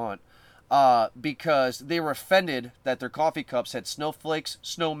if you want. because they were offended that their coffee cups had snowflakes,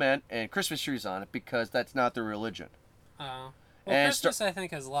 snowmen, and Christmas trees on it because that's not their religion. Well, And Christmas, I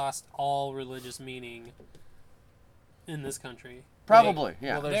think, has lost all religious meaning in this country. Probably,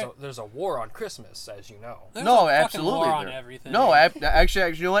 yeah. Well, there's a war on Christmas, as you know. There's No, a fucking absolutely. war on there- everything. No,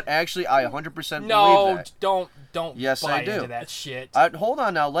 actually, you know what? Actually, I 100% No, believe that. don't Yes, buy I do. into that shit. Hold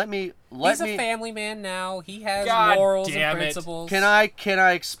on now. Let me. He's a family man now. He has God morals and damn it. principles. Can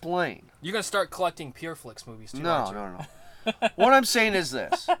I explain? You're gonna start collecting Pureflix movies too, No, aren't you? no. What I'm saying is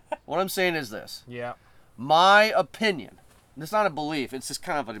this. Yeah. My opinion. It's not a belief. It's just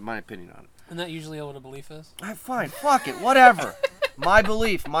kind of my opinion on it. Isn't that usually what a belief is? Fine, fuck it, whatever. My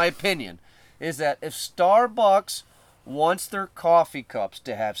belief, my opinion, is that if Starbucks wants their coffee cups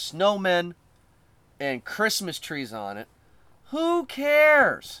to have snowmen and Christmas trees on it, who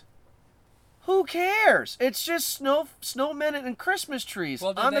cares? Who cares? It's just snowmen and Christmas trees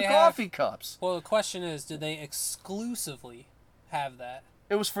Well, did on the they coffee cups. Well, the question is, did they exclusively have that?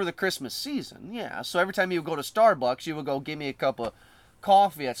 It was for the Christmas season, yeah. So every time you would go to Starbucks, you would go, give me a cup of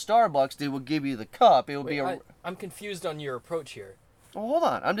coffee at Starbucks. They would give you the cup. It would be a... I'm confused on your approach here. Well, hold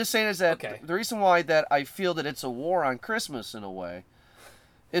on. I'm just saying is that Okay. the reason why that I feel that it's a war on Christmas in a way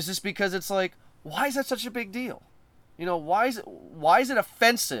is just because it's like, why is that such a big deal? You know, why is it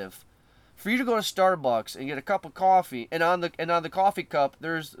offensive for you to go to Starbucks and get a cup of coffee and on the coffee cup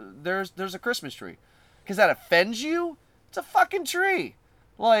there's a Christmas tree? Because that offends you? It's a fucking tree.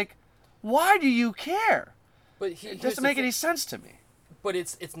 Like, why do you care? But It doesn't make any sense to me. But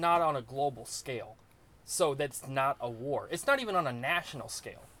it's not on a global scale, so that's not a war. It's not even on a national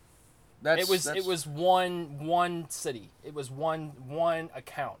scale. It was one city. It was one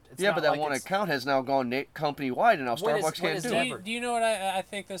account. It's yeah, not but that like one it's- account has now gone company wide, and now When is- Starbucks when can't is do that- it. Do you know what I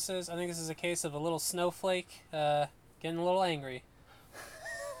think this is? I think this is a case of a little snowflake getting a little angry.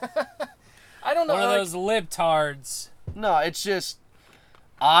 I don't know. One of like- those libtards. No, it's just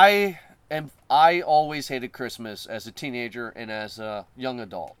I always hated Christmas as a teenager and as a young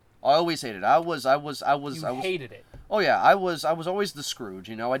adult. I always hated it. I was hated it. Oh yeah, I was always the Scrooge,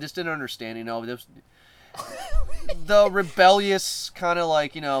 you know. I just didn't understand, you know, the rebellious kind of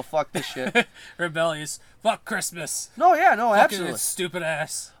like, you know, fuck this shit. Rebellious. Fuck Christmas. No, yeah, no, Fucking absolutely. its stupid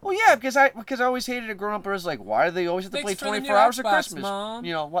ass. Well, yeah, because I always hated it growing up. I was like, why do they always have to Thanks play for the 24 new hours of Xbox, Christmas? Mom.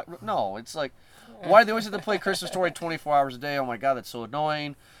 You know what? No, it's like, why do they always have to play Christmas Story 24 hours a day? Oh my god, that's so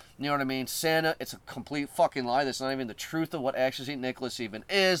annoying. You know what I mean? Santa, it's a complete fucking lie. That's not even the truth of what actually St. Nicholas even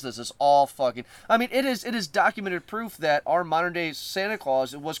is. This is all fucking... I mean, it is documented proof that our modern day Santa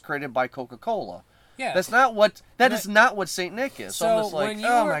Claus was created by Coca-Cola. Yeah. That's not what... That is not what St. Nick is. So I'm just like,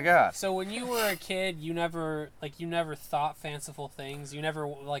 oh my god. So when you were a kid, you never thought fanciful things. You never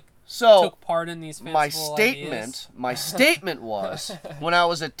So took part in these fanciful ideas. my statement was, when I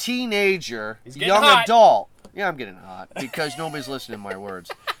was a teenager, He's getting young hot. adult... Yeah, I'm getting hot because nobody's listening to my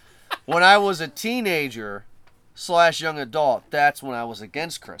words. When I was a teenager / young adult, that's when I was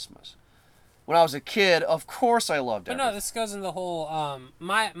against Christmas. When I was a kid, of course I loved it. But no, this goes into the whole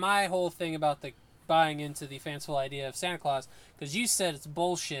my whole thing about the buying into the fanciful idea of Santa Claus, because you said it's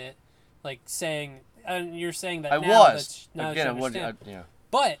bullshit, like saying, and you're saying that I now was. that you Again, understand. yeah.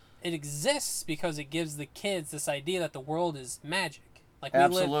 But it exists because it gives the kids this idea that the world is magic. Like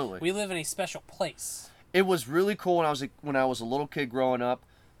Absolutely. we live in a special place. It was really cool when I was a little kid growing up.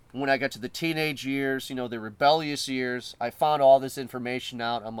 When I got to the teenage years, you know, the rebellious years, I found all this information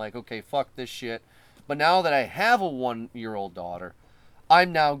out. I'm like, okay, fuck this shit. But now that I have a 1-year-old daughter,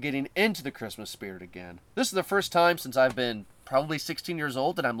 I'm now getting into the Christmas spirit again. This is the first time since I've been probably 16 years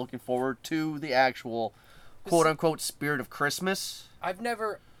old that I'm looking forward to the actual quote-unquote spirit of Christmas. I've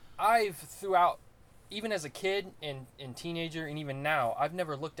throughout, even as a kid and teenager and even now, I've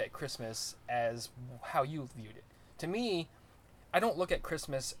never looked at Christmas as how you viewed it. To me, I don't look at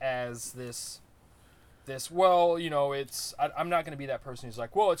Christmas as this well, you know, I'm not going to be that person who's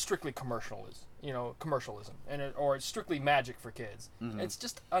like, well, it's strictly commercialism, or it's strictly magic for kids. Mm-hmm. It's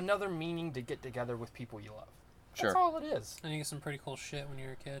just another meaning to get together with people you love. Sure. That's all it is. And you get some pretty cool shit when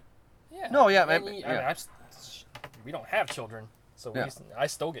you're a kid. Yeah. No, yeah, And man, I yeah. mean, we don't have children, so Yeah. I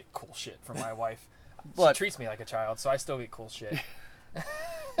still get cool shit from my wife. But- She treats me like a child, so I still get cool shit.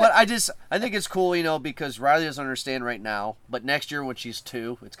 But I think it's cool, you know, because Riley doesn't understand right now. But next year when she's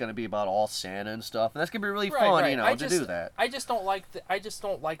 2, it's going to be about all Santa and stuff. And that's going to be really fun, you know, to do that. I just don't like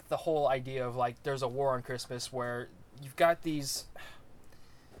the whole idea of like there's a war on Christmas where you've got these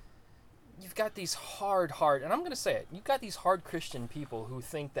hard, and I'm going to say it, you've got these hard Christian people who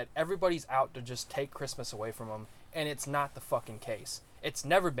think that everybody's out to just take Christmas away from them, and it's not the fucking case. It's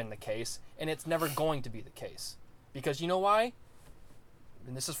never been the case, and it's never going to be the case. Because you know why?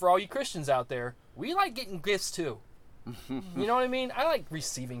 and this is for all you Christians out there, we like getting gifts too. You know what I mean? I like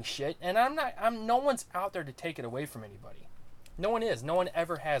receiving shit, and no one's out there to take it away from anybody. No one is. No one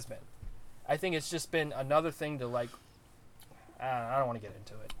ever has been. I think it's just been another thing to like. I don't want to get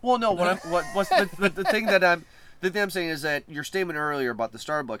into it. Well, no. The thing that I'm saying is that your statement earlier about the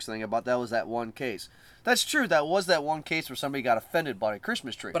Starbucks thing, about that was that one case. That's true. That was that one case where somebody got offended by a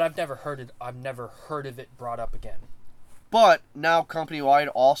Christmas tree. But I've never heard of it brought up again. But now, company-wide,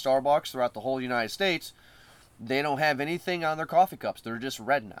 all Starbucks throughout the whole United States, they don't have anything on their coffee cups. They're just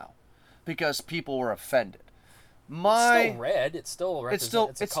red now, because people were offended. It's still red.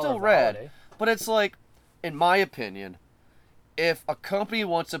 It's still red. Holiday. But it's like, in my opinion, if a company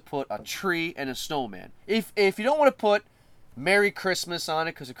wants to put a tree and a snowman, if you don't want to put Merry Christmas on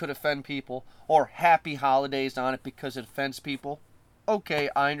it because it could offend people, or Happy Holidays on it because it offends people, okay,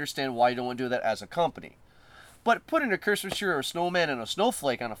 I understand why you don't want to do that as a company. But putting a Christmas tree or a snowman and a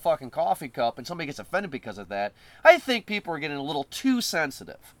snowflake on a fucking coffee cup and somebody gets offended because of that, I think people are getting a little too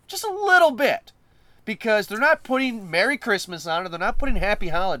sensitive. Just a little bit. Because they're not putting Merry Christmas on it, they're not putting Happy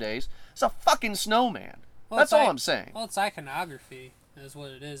Holidays. It's a fucking snowman. Well, that's all I'm saying. Well, it's iconography is what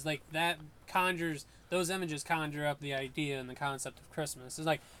it is. Like, that those images conjure up the idea and the concept of Christmas. It's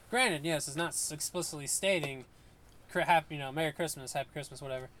like, granted, yes, it's not explicitly stating, Merry Christmas, Happy Christmas,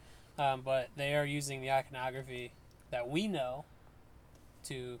 whatever. But they are using the iconography that we know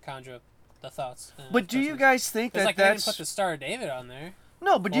to conjure up the thoughts. But do you guys think that they didn't put the Star of David on there?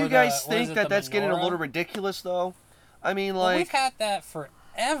 No, but do you guys think that that's getting a little ridiculous, though? I mean, like... Well, we've had that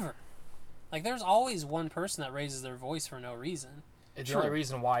forever. Like, there's always one person that raises their voice for no reason. The only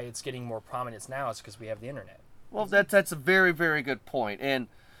reason why it's getting more prominence now is because we have the internet. Well, that's a very, very good point.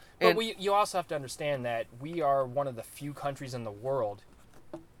 But you also have to understand that we are one of the few countries in the world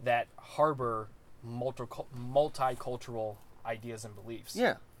that harbor multicultural ideas and beliefs.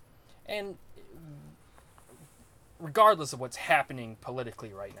 Yeah. And regardless of what's happening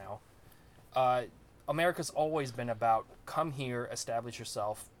politically right now, America's always been about come here, establish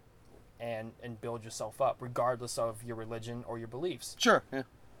yourself, and build yourself up, regardless of your religion or your beliefs. Sure. Yeah.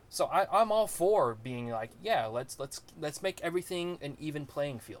 So I'm all for being like, yeah, let's make everything an even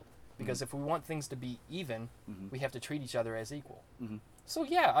playing field. Because if we want things to be even, we have to treat each other as equal. Mm-hmm. So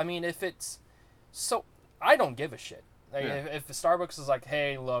yeah, I mean, I don't give a shit. Like, if Starbucks is like,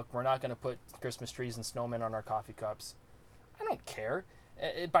 hey, look, we're not going to put Christmas trees and snowmen on our coffee cups, I don't care.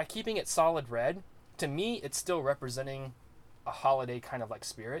 By keeping it solid red, to me, it's still representing a holiday kind of like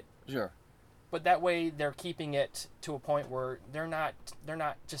spirit. Sure. But that way, they're keeping it to a point where they're not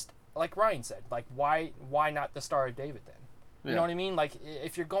just like Ryan said. Like, why not the Star of David then? You know what I mean? Like,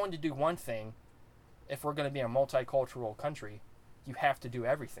 if you're going to do one thing, if we're going to be a multicultural country, you have to do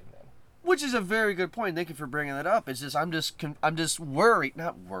everything then. Which is a very good point. Thank you for bringing that up. It's just I'm just worried.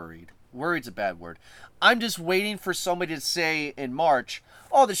 Not worried. Worried's a bad word. I'm just waiting for somebody to say in March,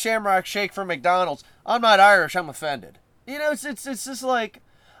 "Oh, the Shamrock Shake from McDonald's. I'm not Irish. I'm offended." You know, it's just like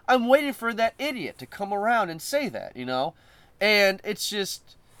I'm waiting for that idiot to come around and say that. You know, and it's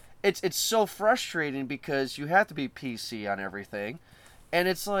just it's so frustrating because you have to be PC on everything, and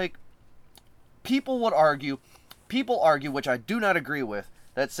it's like people argue, which I do not agree with,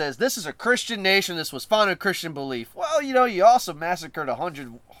 that says this is a Christian nation, this was founded on Christian belief. Well, you know, you also massacred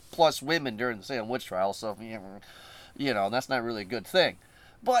 100+ women during the Salem witch trial, so, you know, that's not really a good thing.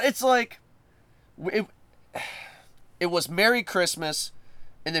 But it's like, it was Merry Christmas,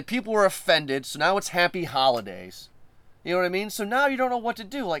 and then people were offended, so now it's Happy Holidays. You know what I mean? So now you don't know what to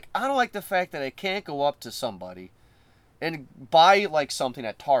do. Like, I don't like the fact that I can't go up to somebody and buy, like, something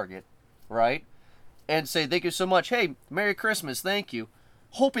at Target, right? And say, thank you so much. Hey, Merry Christmas, thank you.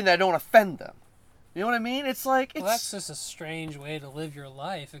 Hoping that I don't offend them. You know what I mean? It's like, well, that's just a strange way to live your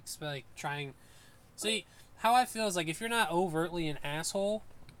life. It's like trying... See, how I feel is like, if you're not overtly an asshole,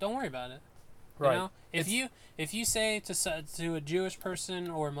 don't worry about it. Right. You know? If you say to a Jewish person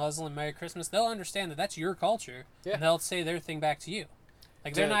or a Muslim Merry Christmas, they'll understand that that's your culture, and they'll say their thing back to you.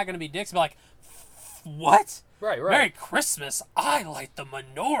 Like, they're not going to be dicks, but like, what? Right. Merry Christmas, I light the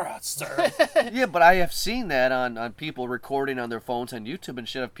menorah, sir. Yeah, but I have seen that on people recording on their phones on YouTube and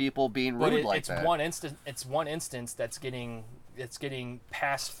shit of people being rude like that. It's one instance that's getting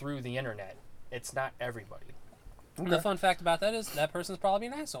passed through the internet. It's not everybody. Okay. The fun fact about that is that person's probably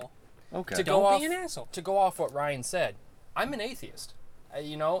an asshole. Okay. Don't be an asshole. To go off what Ryan said, I'm an atheist.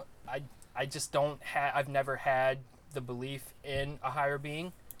 I just don't have. I've never had the belief in a higher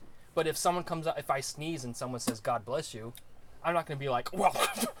being. But if someone comes up, if I sneeze and someone says "God bless you," I'm not going to be like, "Well,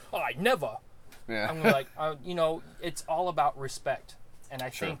 I never." Yeah. I'm gonna like, it's all about respect, and I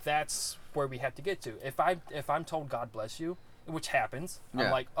think that's where we have to get to. If I'm told "God bless you," which happens. Yeah.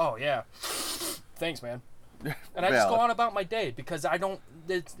 I'm like, oh yeah, thanks, man. And I just go on about my day because I don't.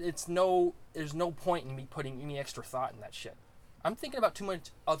 There's no point in me putting any extra thought in that shit. I'm thinking about too much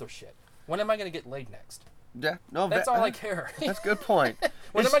other shit. When am I gonna get laid next? Yeah, no, That's all I care. That's a good point.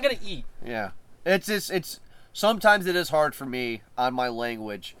 When am I gonna eat? Yeah, it's sometimes it is hard for me on my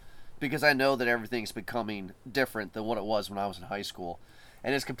language because I know that everything's becoming different than what it was when I was in high school,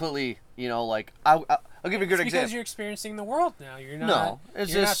 and it's completely, like I'll give you a good It's example. because you're experiencing the world now. You're not. No,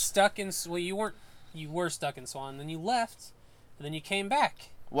 it's you're not just- stuck in. Well, you weren't. You were stuck in Swan, then you left, and then you came back.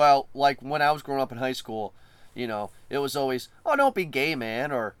 Well, like when I was growing up in high school, it was always, oh, don't be gay, man,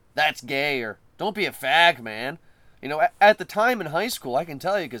 or that's gay, or don't be a fag, man. At the time in high school, I can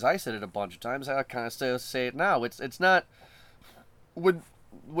tell you because I said it a bunch of times. I kind of still say it now. It's not when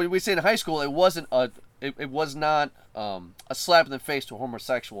we say in high school, it wasn't it was not a slap in the face to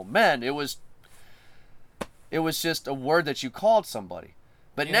homosexual men. It was just a word that you called somebody.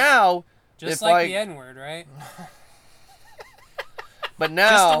 But Yeah. now, Just if like the N-word, right? but now,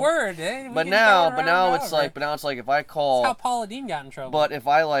 Just a word, eh? We but can now, throw it but around now and it's over. like, if I call, That's how Paula Dean got in trouble. but if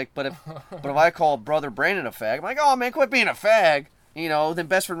I call brother Brandon a fag, I'm like, oh man, quit being a fag. Then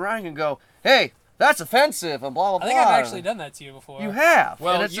best friend Ryan can go, hey, that's offensive, and blah blah blah. I think I've actually done that to you before. You have,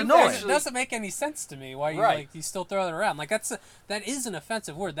 Well, and it's you've annoying. It doesn't make any sense to me why you Right. you still throw that around. Like that is an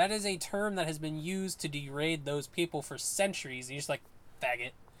offensive word. That is a term that has been used to degrade those people for centuries. You're just like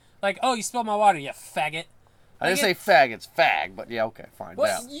faggot. Like, oh, you spilled my water, you faggot. I didn't say fag, it's fag, but yeah, okay, fine.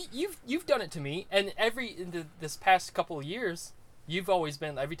 Well, Yeah. you've done it to me, and this past couple of years, you've always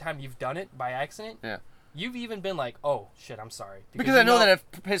been every time you've done it by accident. Yeah. You've even been like, oh shit, I'm sorry. Because I know that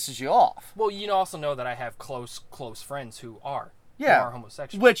it pisses you off. Well, you also know that I have close friends who are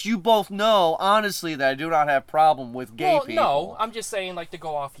homosexual. Which you both know, honestly, that I do not have problem with gay well, people. no, I'm just saying, like, to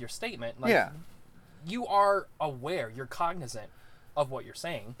go off your statement. Like, Yeah. You are aware, you're cognizant of what you're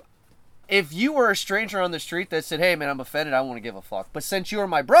saying. If you were a stranger on the street that said, hey man, I'm offended, I don't want to give a fuck. But since you are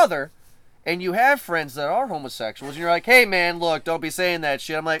my brother, and you have friends that are homosexuals, and you're like, hey man, look, don't be saying that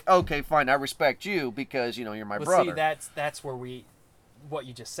shit. I'm like, okay, fine, I respect you because, you're my But brother. see, that's where what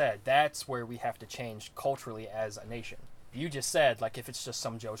you just said, that's where we have to change culturally as a nation. You just said, like, if it's just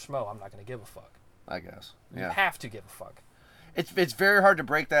some Joe Schmo, I'm not going to give a fuck. I guess. You Yeah. have to give a fuck. It's very hard to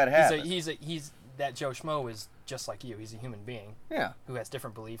break that habit. He's that Joe Schmo is just like you. He's a human being Yeah. who has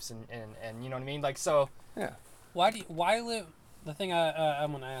different beliefs and you know what I mean? Like, so Yeah. Why live? The thing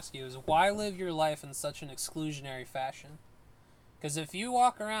I'm gonna ask you is why live your life in such an exclusionary fashion? Because if you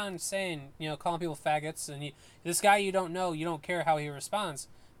walk around saying, calling people faggots, and this guy you don't know, you don't care how he responds,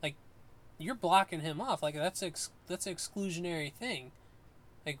 like, you're blocking him off. Like, that's an exclusionary thing.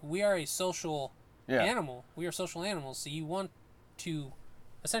 Like, we are a social animal. We are social animals, so you want to,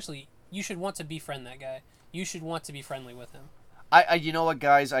 essentially, you should want to befriend that guy. You should want to be friendly with him. I you know what,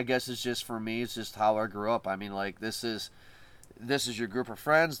 guys, I guess it's just for me, it's just how I grew up. I mean, like, this is your group of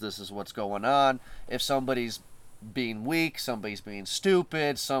friends, this is what's going on. If somebody's being weak, somebody's being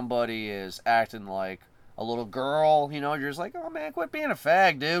stupid, somebody is acting like a little girl, you're just like, oh man, quit being a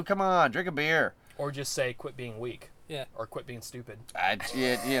fag, dude, come on, drink a beer. or just say quit being weak. Yeah. Or quit being stupid. But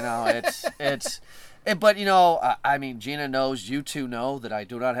I mean, Gina knows, you two know that I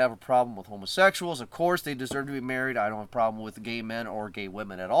do not have a problem with homosexuals. Of course, they deserve to be married. I don't have a problem with gay men or gay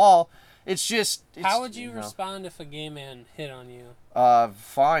women at all. It's just. How would you respond if a gay man hit on you?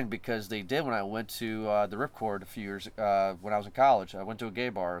 Fine, because they did when I went to the Ripcord a few years when I was in college. I went to a gay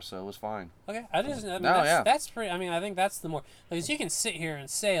bar, so it was fine. Okay, that's pretty. I mean, I think that's the more because you can sit here and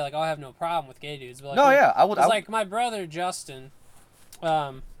say like, "Oh, I have no problem with gay dudes," but like, I would. Like my brother Justin,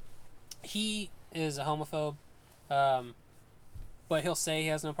 he is a homophobe, but he'll say he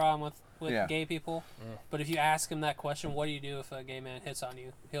has no problem with gay people. Mm. But if you ask him that question, what do you do if a gay man hits on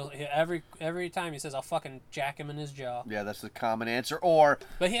you? He'll every time he says, "I'll fucking jack him in his jaw." Yeah, that's the common answer. Or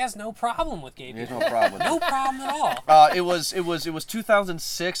but he has no problem with gay there's people. no problem. No problem at all. It was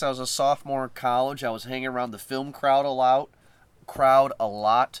 2006. I was a sophomore in college. I was hanging around the film crowd a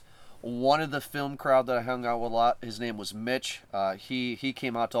lot. One of the film crowd that I hung out with a lot, his name was Mitch. He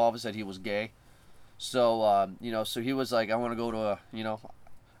came out to all of us that he was gay. So so he was like, I want to go to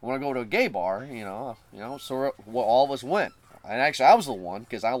a gay bar. So all of us went. And actually, I was the one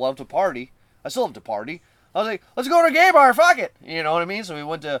because I love to party. I still love to party. I was like, let's go to a gay bar. Fuck it. You know what I mean? So we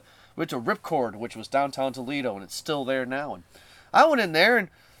went to Ripcord, which was downtown Toledo, and it's still there now. And I went in there and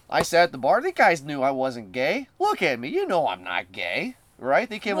I sat at the bar. The guys knew I wasn't gay. Look at me. You know I'm not gay, right?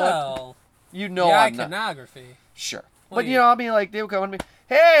 They came up. Well, You know I'm not. iconography. Sure. Well, But, I mean, like, they would come to me,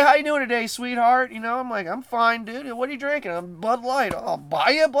 hey, how you doing today, sweetheart? You know, I'm like, I'm fine, dude. What are you drinking? I'm Bud Light. Oh, I'll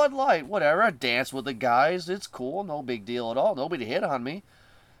buy you a Bud Light. Whatever. I dance with the guys. It's cool. No big deal at all. Nobody hit on me.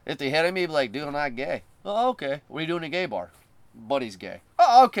 If they hit on me, be like, dude, I'm not gay. Oh, okay. What are you doing at a gay bar? Buddy's gay.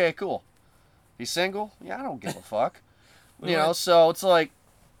 Oh, okay, cool. He's single? Yeah, I don't give a fuck. You know, so it's like,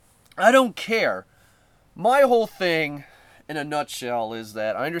 I don't care. My whole thing, in a nutshell, is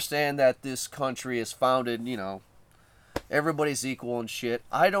that I understand that this country is founded, you know, everybody's equal and shit.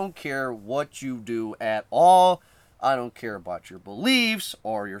 I don't care what you do at all. I don't care about your beliefs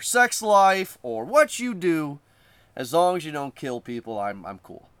or your sex life or what you do. As long as you don't kill people, I'm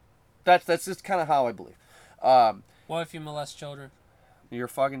cool. That's just kind of how I believe. What if you molest children? You're a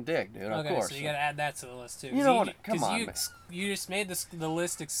fucking dick, dude. Of Okay, course. so you gotta add that to the list too. You know what? Come on, man. You just made the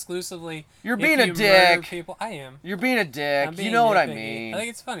list exclusively. You're if being a you dick. murder People. I am. You're being a dick. I'm being You know what I nitpicky. mean. I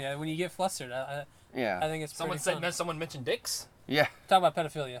think it's funny when you get flustered. I Yeah. think it's Someone pretty said fun. that someone mentioned dicks. Yeah. Talk about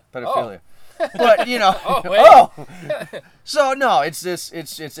pedophilia. Pedophilia. But you know. Oh, wait. Oh. So no, it's just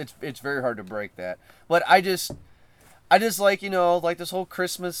it's very hard to break that. But I just like, you know, like this whole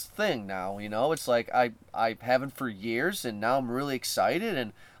Christmas thing now, you know, it's like I haven't for years, and now I'm really excited,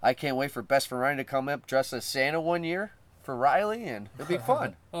 and I can't wait for Best Friend Ryan to come up dressed as Santa one year for Riley, and it'll be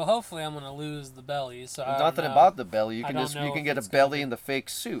fun. Well, hopefully I'm gonna lose the belly. So I don't Nothing know. about the belly. You I can don't just know you can if get a it's gonna belly be- in the fake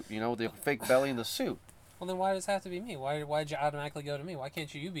suit, you know, the fake belly in the suit. Well, then why does it have to be me? Why'd you automatically go to me? Why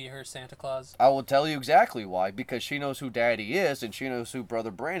can't you be her Santa Claus? I will tell you exactly why. Because she knows who Daddy is, and she knows who Brother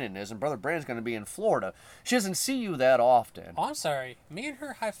Brandon is, and Brother Brandon's going to be in Florida. She doesn't see you that often. Oh, I'm sorry. Me and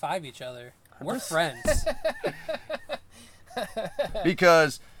her high five each other. We're friends.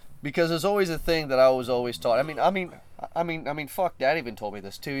 because there's always a thing that I was always taught. I mean, fuck, Dad even told me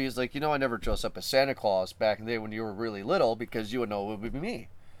this too. He's like, you know, I never dressed up as Santa Claus back in the day when you were really little because you would know it would be me. You know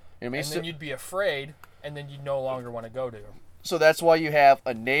what I mean? And then you'd be afraid, and then you'd no longer want to go to. So that's why you have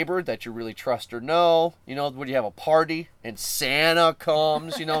a neighbor that you really trust or know. You know, when you have a party and Santa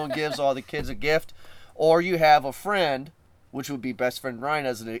comes, you know, and gives all the kids a gift. Or you have a friend, which would be Best Friend Ryan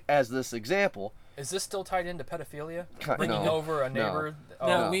as this example. Is this still tied into pedophilia? No. Bringing over a neighbor?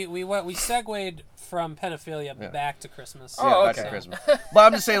 No, no. we segued from pedophilia back to Christmas. Yeah, Oh, back to okay. Christmas. But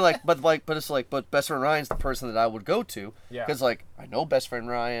I'm just saying, but Best Friend Ryan's the person that I would go to. Yeah. Because, like, I know Best Friend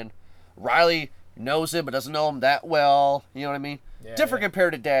Ryan. Riley knows him, but doesn't know him that well. You know what I mean? Yeah, Different yeah.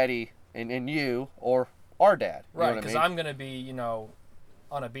 compared to Daddy and you or our dad. You know Right, what I because mean? I'm going to be, you know,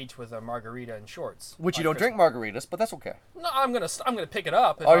 on a beach with a margarita and shorts. Which you on don't drink margaritas, but that's okay. No, I'm gonna pick it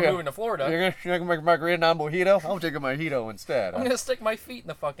up if Oh, I'm yeah. moving to Florida. You're gonna make a margarita, not a mojito? I'll take a mojito instead. I'm gonna stick my feet in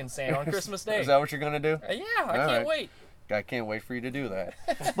the fucking sand on Christmas Day. Is that what you're gonna do? Yeah, I All can't right. wait. I can't wait for you to do that.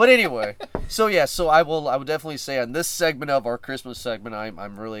 But anyway, so I would definitely say on this segment of our Christmas segment,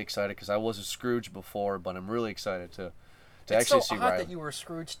 I'm really excited because I was a Scrooge before, but I'm really excited to It's actually so see odd Riley. that you were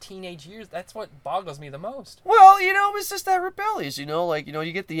Scrooge teenage years. That's what boggles me the most. Well, you know, it's just that rebellious, you know, like, you know,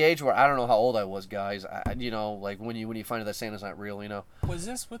 you get the age where I don't know how old I was, guys. You know, like when you find out that Santa's not real, you know. Was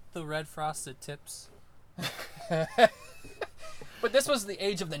this with the red frosted tips? But this was the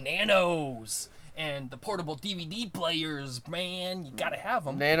age of the nanos and the portable DVD players. Man, you gotta have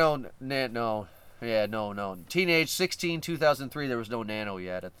them. No. Yeah, no. Teenage 16, 2003, there was no Nano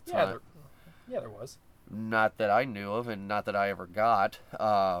yet at the time. There was. Not that I knew of, and not that I ever got.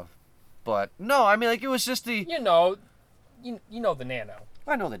 But no, I mean, like, it was just the. You know the nano.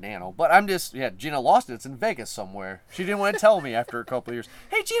 I know the Nano, but I'm just. Yeah, Gina lost it. It's in Vegas somewhere. She didn't want to tell me after a couple of years.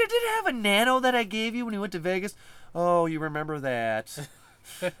 Hey, Gina, did it have a Nano that I gave you when you went to Vegas? Oh, you remember that?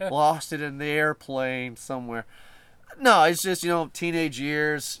 Lost it in the airplane somewhere. No, it's just, you know, teenage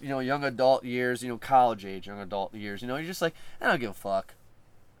years, you know, young adult years, you know, college age, young adult years. You know, you're just like, I don't give a fuck.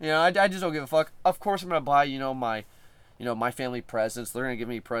 You know, I just don't give a fuck. Of course, I'm gonna buy, my family presents. They're gonna give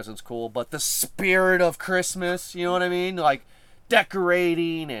me presents, cool. But the spirit of Christmas, you know what I mean? Like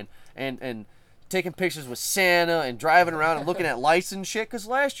decorating and taking pictures with Santa and driving around and looking at lights and shit. Cause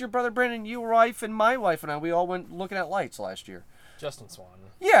last year, Brother Brandon, your wife and my wife and I, we all went looking at lights last year. Justin Swan.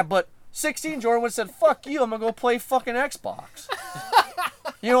 Yeah, but 16, Jordan would have said, "Fuck you! I'm gonna go play fucking Xbox."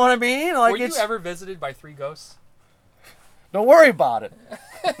 You know what I mean? Like, Were you ever visited by three ghosts? Don't worry about it.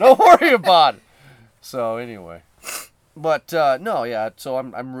 Don't worry about it. So anyway, but no, yeah. So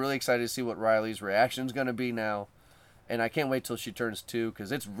I'm really excited to see what Riley's reaction's gonna be now, and I can't wait till she turns 2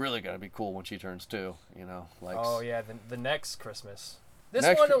 because it's really gonna be cool when she turns 2. You know, like. Oh yeah, the next Christmas. This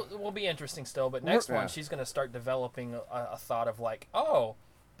Next one Chri- will be interesting still, but next Yeah. one she's gonna start developing a thought of like, oh,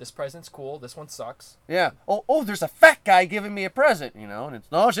 this present's cool, this one sucks. Yeah. Oh, there's a fat guy giving me a present. You know, and it's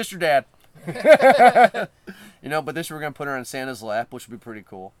just your dad. You know, but this year we're gonna put her on Santa's lap, which would be pretty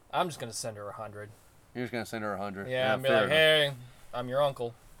cool. I'm just gonna send her 100. You're just gonna send her 100. Yeah, and be fair like, enough. hey, I'm your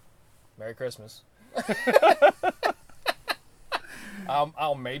uncle. Merry Christmas.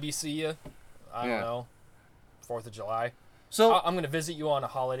 I'll maybe see you. I don't know. 4th of July. So I'm going to visit you on a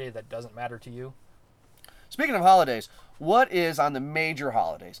holiday that doesn't matter to you. speaking of holidays, what is on the major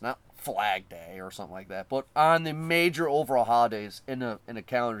holidays? Not Flag Day or something like that, but on the major overall holidays in a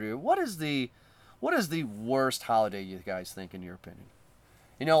calendar year, what is the worst holiday you guys think, in your opinion?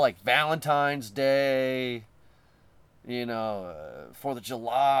 You know, like Valentine's Day, 4th of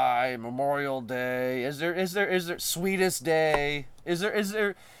July, Memorial Day. Is there Sweetest Day? Is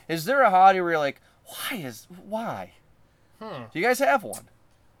there a holiday where you're like, why? Do you guys have one?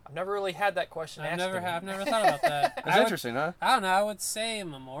 I've never really had that question asked. I've never thought about that. That's interesting, huh? I don't know. I would say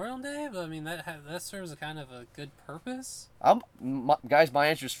Memorial Day, but I mean that serves a kind of a good purpose. Guys, my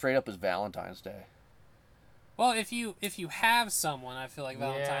answer straight up is Valentine's Day. Well, if you have someone, I feel like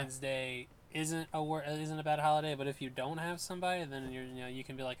Valentine's Day isn't a bad holiday. But if you don't have somebody, then you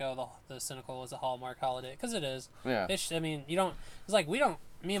can be like, oh, the cynical is a Hallmark holiday, because it is. Yeah. I mean, you don't. It's like we don't.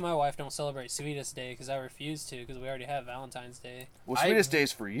 Me and my wife don't celebrate Sweetest Day because I refuse to, because we already have Valentine's Day. Well, Sweetest Day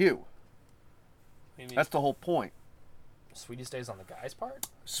is for you. That's the whole point. Sweetest Day is on the guy's part?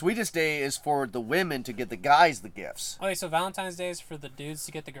 Sweetest Day is for the women to get the guys the gifts. Okay, so Valentine's Day is for the dudes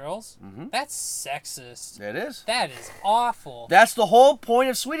to get the girls? Mm-hmm. That's sexist. It is. That is awful. That's the whole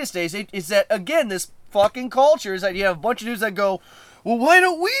point of Sweetest Days. Is that, again, this fucking culture is that you have a bunch of dudes that go, well, why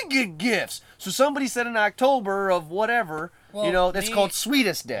don't we get gifts? So somebody said in October of whatever, that's called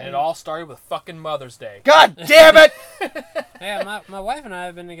Sweetest Day. And it all started with fucking Mother's Day. God damn it! Yeah, my wife and I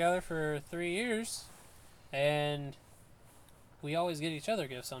have been together for 3 years, and we always get each other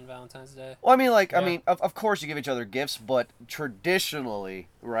gifts on Valentine's Day. Well, of course you give each other gifts, but traditionally,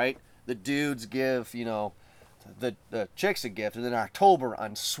 right, the dudes give, the chicks a gift, and then October,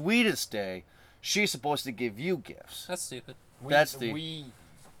 on Sweetest Day, she's supposed to give you gifts. That's stupid. We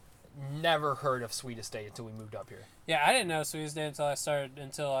never heard of Sweetest Day until we moved up here. Yeah, I didn't know Sweetest Day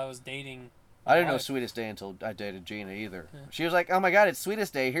until I was dating. I didn't know Sweetest Day until I dated Gina either. Yeah. She was like, oh my God, it's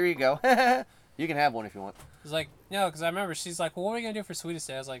Sweetest Day. Here you go. You can have one if you want. It's like, no, because I remember she's like, well, what are we going to do for Sweetest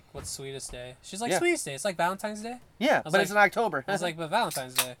Day? I was like, what's Sweetest Day? She's like, Sweetest Day. It's like Valentine's Day. Yeah, but it's in October. I was like, but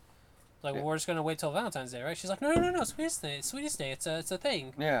Valentine's Day. Like, well, we're just going to wait till Valentine's Day, right? She's like, no, Sweetest Day. Sweetest Day. It's a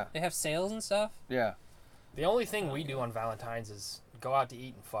thing. Yeah. They have sales and stuff. Yeah. The only thing we do on Valentine's is go out to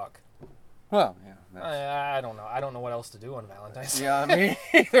eat and fuck. Well, yeah. I don't know. I don't know what else to do on Valentine's Day. Yeah,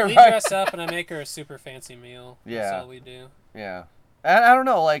 we dress up and I make her a super fancy meal. Yeah. That's all we do. Yeah. I don't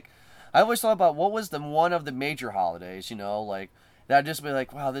know, like, I always thought about what was one of the major holidays, like, that I'd just be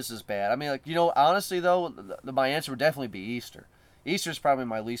like, wow, this is bad. I mean, like, honestly, though, my answer would definitely be Easter. Easter's probably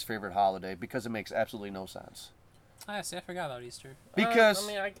my least favorite holiday because it makes absolutely no sense. I forgot about Easter. Because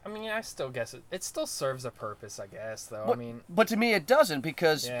I still guess it still serves a purpose, I guess, though. But to me it doesn't,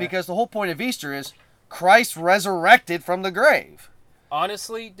 because the whole point of Easter is Christ resurrected from the grave.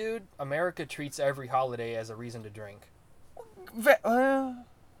 Honestly, dude, America treats every holiday as a reason to drink.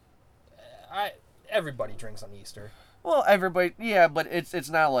 Everybody drinks on Easter. Well, everybody, yeah, but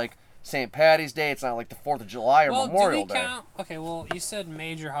it's not like St. Patty's Day. It's not like the 4th of July or Memorial Day. Okay, well, you said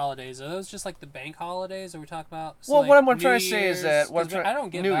major holidays. Are those just like the bank holidays that we're talking about? So well, like what I'm trying to say is that I don't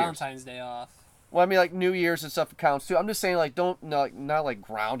get Valentine's Day off. Well, I mean, like New Year's and stuff counts too. I'm just saying, like, not like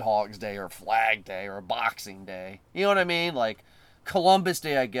Groundhog's Day or Flag Day or Boxing Day. You know what I mean? Like, Columbus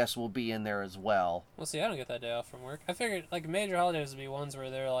Day, I guess, will be in there as well. Well, see, I don't get that day off from work. I figured, like, major holidays would be ones where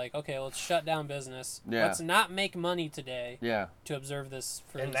they're like, okay, let's shut down business. Yeah. Let's not make money today. Yeah. To observe this.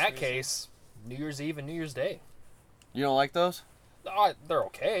 In that case, New Year's Eve and New Year's Day. You don't like those? They're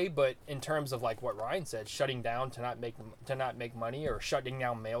okay, but in terms of like what Ryan said, shutting down to not make money or shutting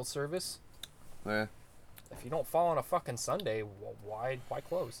down mail service. Yeah. If you don't fall on a fucking Sunday, why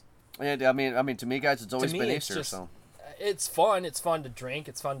close? Yeah, I mean, to me, guys, it's always been Easter, so. It's fun. It's fun to drink.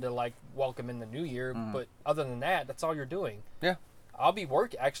 It's fun to like welcome in the new year. Mm. But other than that, that's all you're doing. Yeah. I'll be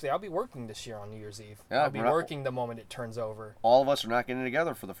working this year on New Year's Eve. Yeah, I'll be working the moment it turns over. All of us are not getting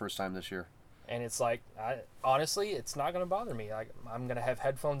together for the first time this year. And it's like, honestly, it's not going to bother me. Like, I'm going to have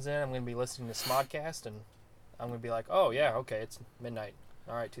headphones in. I'm going to be listening to Smodcast, and I'm going to be like, oh yeah, okay, it's midnight.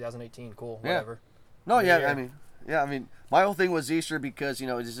 All right, 2018, cool, whatever. No, yeah, I mean, my whole thing was Easter because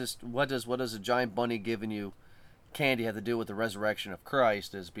it's just what does a giant bunny giving you candy have to do with the resurrection of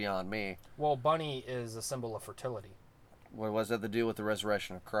Christ is beyond me. Well, bunny is a symbol of fertility. What was that to do with the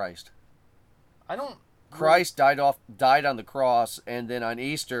resurrection of Christ? Christ died on the cross, and then on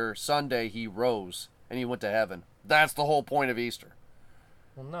Easter Sunday he rose and he went to heaven. That's the whole point of Easter.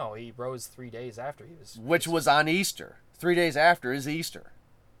 Well, no, he rose 3 days after he was. Which was on Easter. 3 days after is Easter.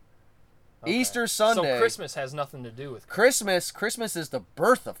 Okay. Easter Sunday. So Christmas has nothing to do with Christmas is the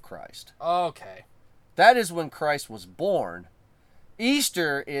birth of Christ. Okay. That is when Christ was born.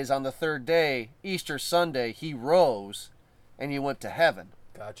 Easter is on the third day, Easter Sunday, he rose and he went to heaven.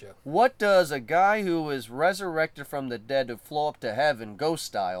 Gotcha. What does a guy who is resurrected from the dead to flow up to heaven, ghost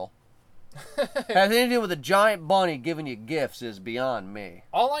style, have anything to do with a giant bunny giving you gifts is beyond me.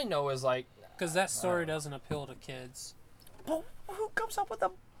 All I know is like, Because that story doesn't appeal to kids. But who comes up with a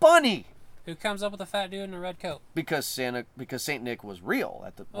bunny? Who comes up with a fat dude in a red coat? Because Saint Nick was real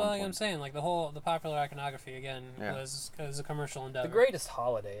at the Well, one like I'm point. saying, like the popular iconography again Yeah. was a commercial endeavor. the greatest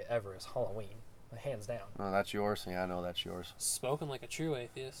holiday ever is Halloween, hands down. Oh, that's yours. Yeah, I know that's yours. Spoken like a true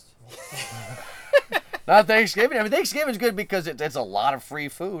atheist. Not Thanksgiving. I mean, Thanksgiving's good because it's a lot of free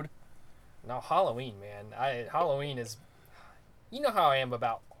food. No, Halloween, man. Halloween is, you know how I am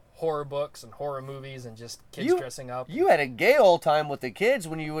about horror books and horror movies and just kids dressing up. You had a gay old time with the kids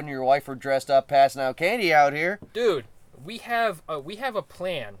when you and your wife were dressed up, passing out candy out here. Dude, we have a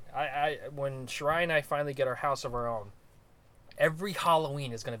plan. When Shirai and I finally get our house of our own, every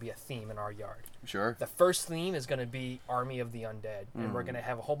Halloween is going to be a theme in our yard. Sure. The first theme is going to be Army of the Undead, and we're going to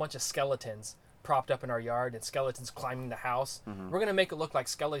have a whole bunch of skeletons propped up in our yard and skeletons climbing the house. We're going to make it look like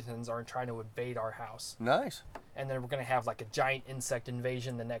skeletons are trying to invade our house. Nice. And then we're going to have like a giant insect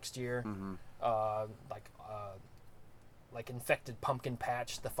invasion the next year. Like infected pumpkin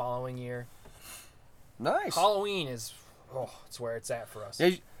patch the following year. Nice. Halloween is, it's where it's at for us.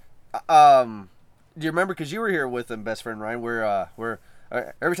 Yeah, do you remember? Because you were here with him, best friend Ryan. Where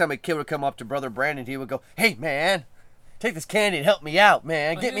every time a kid would come up to Brother Brandon, he would go, "Hey man, take this candy and help me out,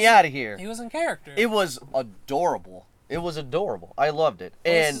 man. Well, Get he me was- out of here." He was in character. It was adorable. It was adorable. I loved it.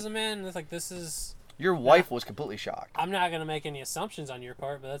 Well, And this is a man that's like, this is... your wife was completely shocked. I'm not going to make any assumptions on your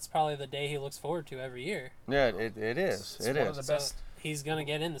part, but that's probably the day he looks forward to every year. Yeah, it is. It's It one of is. the best. He's going to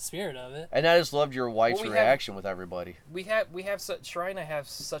get in the spirit of it. And I just loved your wife's Well, we reaction with everybody. We have such Shirai and I have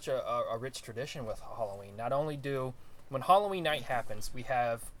such a rich tradition with Halloween. Not only when Halloween night happens, we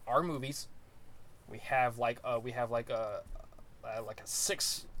have our movies. We have like a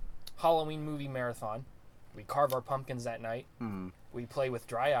 6 Halloween movie marathon. We carve our pumpkins that night. Mm-hmm. We play with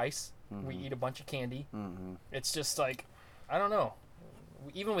dry ice. We eat a bunch of candy. Mm-hmm. It's just like, I don't know.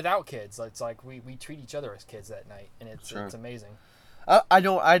 Even without kids, it's like we treat each other as kids that night, and it's amazing. I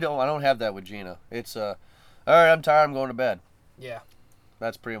don't have that with Gina. It's all right. I'm tired. I'm going to bed. Yeah.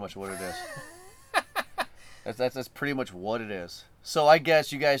 That's pretty much what it is. that's pretty much what it is. So I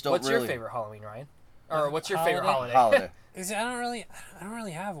guess you guys don't What's really. your favorite Halloween, Ryan? Or what's your favorite Holiday? holiday? Holiday. See, I don't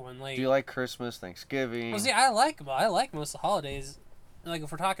really have one. Like, Do you like Christmas, Thanksgiving? well, see, I like most of the holidays. Like,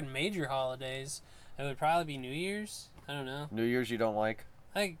 if we're talking major holidays, it would probably be New Year's. I don't know. New Year's you don't like?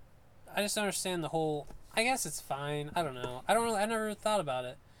 Like, I just don't understand the whole. I guess it's fine. I don't know. I never really thought about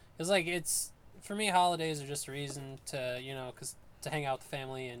it. It's like for me, holidays are just a reason to to hang out with the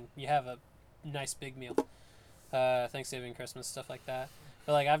family and you have a nice big meal. Thanksgiving, Christmas, stuff like that.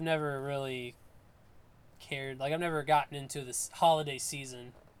 But like, I've never really cared. Like, I've never gotten into this holiday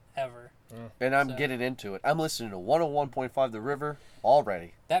season ever. And I'm So- getting into it. I'm listening to 101.5 The River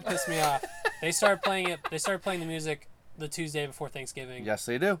already. That pissed me off. They started playing it. They started playing the music the Tuesday before Thanksgiving. Yes,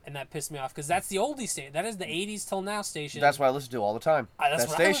 they do. And that pissed me off because that's the oldie station. That is the 80s till now station. That's what I listen to all the time. That's that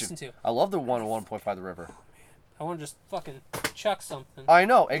what I station. listen to. I love the 101.5 The River. I want to just fucking chuck something. I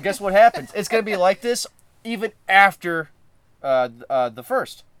know. And guess what happens? It's going to be like this even after the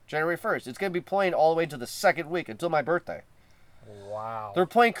 1st, January 1st. It's going to be playing all the way to the second week until my birthday. Wow. They're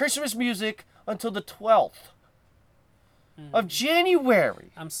playing Christmas music until the 12th of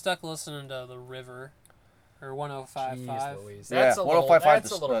January. I'm stuck listening to The River or 105.5. Jeez Louise. Yeah, That's a little, 105.5 that's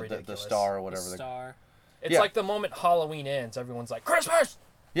the, a little the ridiculous. Star or The whatever. Star. It's Yeah. like the moment Halloween ends, everyone's like, Christmas!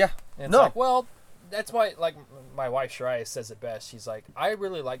 Yeah. And it's No. like, well, that's why, like, my wife, Shirai, says it best. She's like, I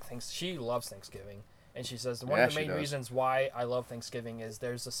really like things. She loves Thanksgiving. And she says, one Yeah, of the she main does. reasons why I love Thanksgiving is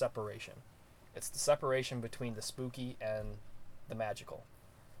there's a separation. It's the separation between the spooky and the magical.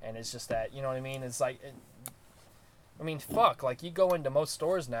 And it's just that, you know what I mean? It's like, fuck, like, you go into most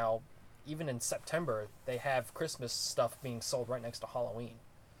stores now, even in September, they have Christmas stuff being sold right next to Halloween.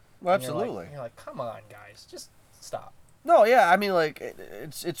 Well, And absolutely. You're like, come on, guys, just stop. No, yeah, I mean, like,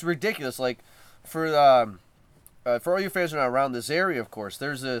 it's ridiculous. Like, for all you fans who are around this area, of course,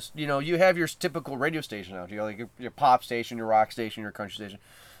 there's this, you have your typical radio station out here, like your pop station, your rock station, your country station.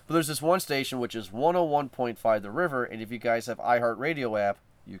 But there's this one station, which is 101.5 The River, and if you guys have iHeartRadio app,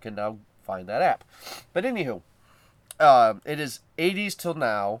 you can now find that app. But anywho, it is 80s till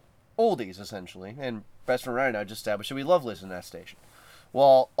now, oldies, essentially, and best friend Ryan and I just established that we love listening to that station.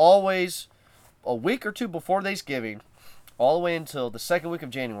 Well, always, a week or two before Thanksgiving, all the way until the second week of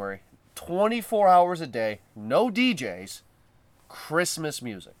January, 24 hours a day, no DJs, Christmas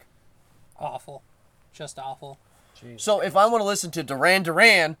music. Awful. Just awful. Jeez. So if I want to listen to Duran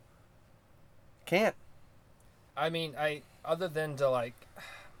Duran, can't. I mean, other than to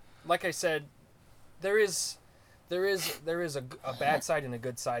like I said, there is a bad side and a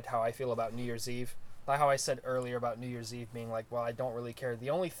good side how I feel about New Year's Eve. Like how I said earlier about New Year's Eve being like, well, I don't really care. The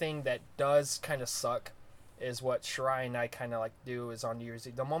only thing that does kind of suck is what Shirai and I kind of like do is on New Year's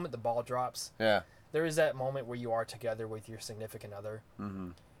Eve. The moment the ball drops, Yeah. there is that moment where you are together with your significant other. Mm-hmm.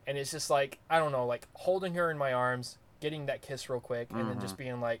 And it's just like, I don't know, like holding her in my arms, getting that kiss real quick, and then just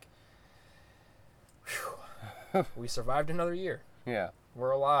being like, whew, we survived another year. Yeah.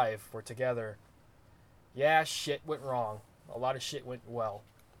 We're alive. We're together. Yeah, shit went wrong. A lot of shit went well,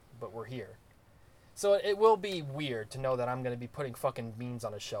 but we're here. So it will be weird to know that I'm going to be putting fucking beans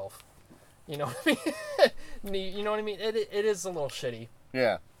on a shelf. You know what I mean? You know what I mean? It is a little shitty.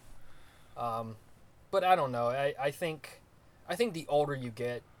 Yeah. But I don't know. I think the older you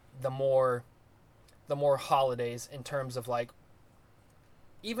get, the more holidays in terms of like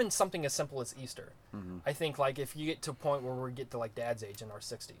even something as simple as Easter. Mm-hmm. I think like if you get to a point where we get to like Dad's age in our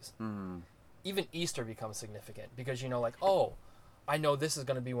 60s, Mm-hmm. even Easter becomes significant because you know like, oh, I know this is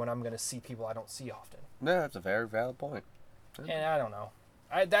going to be when I'm going to see people I don't see often. Yeah, that's a very valid point. And I don't know.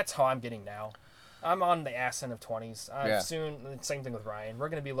 That's how I'm getting now. I'm on the ass end of 20s. Yeah. Soon, same thing with Ryan. We're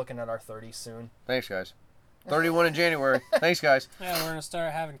going to be looking at our 30s soon. Thanks, guys. 31 in January. Thanks, guys. Yeah, we're gonna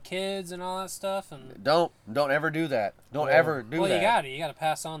start having kids and all that stuff, and Don't ever do that. Don't Well, ever do well, that. you gotta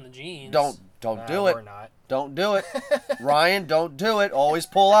pass on the genes. Don't do it. We're not. Don't do it. Ryan, don't do it. Always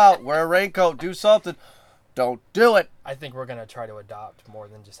pull out. Wear a raincoat. Do something. Don't do it. I think we're going to try to adopt more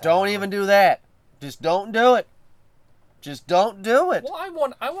than just Don't having even do that. Just don't do it. Just don't do it. Well, I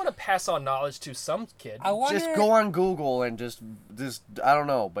want to pass on knowledge to some kid. I wonder. Just go on Google and just I don't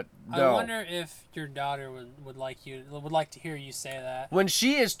know, but no. I wonder if your daughter would like to hear you say that. When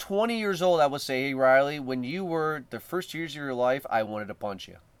she is 20 years old, I would say, hey, Riley, when you were the first years of your life, I wanted to punch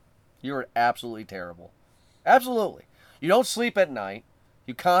you. You were absolutely terrible. Absolutely. You don't sleep at night.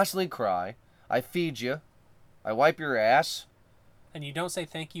 You constantly cry. I feed you. I wipe your ass. And you don't say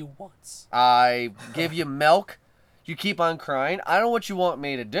thank you once. I give you milk. You keep on crying. I don't know what you want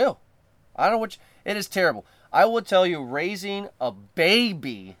me to do. I don't know what it is terrible. I will tell you, raising a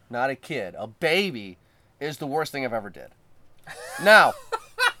baby, not a kid, a baby, is the worst thing I've ever did. Now,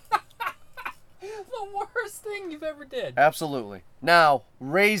 The worst thing you've ever did. absolutely. Now,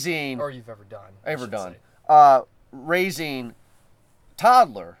 raising Or you've ever done. I should say. raising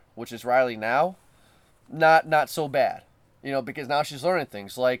toddler, which is Riley now, not so bad. You know, because now she's learning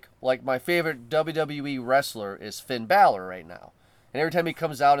things. Like my favorite WWE wrestler is Finn Balor right now. And every time he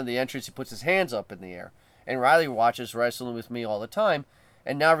comes out in the entrance, he puts his hands up in the air. And Riley watches wrestling with me all the time.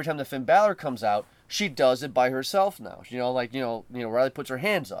 And now every time the Finn Balor comes out, she does it by herself now. You know, Riley puts her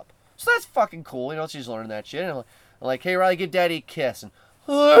hands up. So that's fucking cool. You know, she's learning that shit. And I'm like, hey, Riley, give Daddy a kiss. And,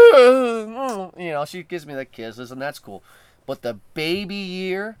 you know, she gives me the kisses, and that's cool. But the baby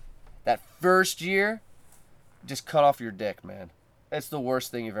year, that first year, just cut off your dick, man. It's the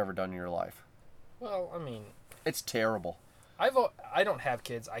worst thing you've ever done in your life. Well, I mean, It's terrible. I don't have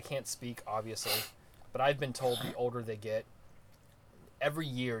kids. I can't speak, obviously. But I've been told the older they get, every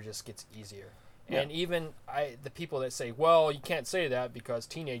year just gets easier. Yeah. And even the people that say, well, you can't say that because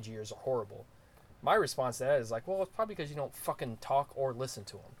teenage years are horrible. My response to that is like, well, it's probably because you don't fucking talk or listen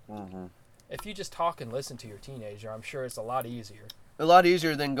to them. Mm-hmm. If you just talk and listen to your teenager, I'm sure it's a lot easier. A lot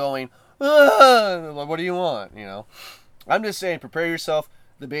easier than going, what do you want? You know, I'm just saying, prepare yourself.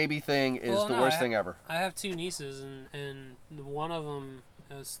 The baby thing is the worst thing ever. I have two nieces, and one of them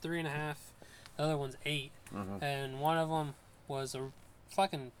is 3.5, the other one's 8, and one of them was a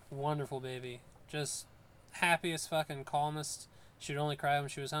fucking wonderful baby, just happiest, fucking calmest. She would only cry when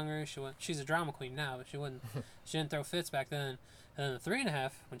she was hungry. She's a drama queen now, but she didn't throw fits back then. And then the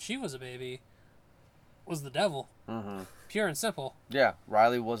 3.5, when she was a baby, was the devil. Mm-hmm. Pure and simple. Yeah,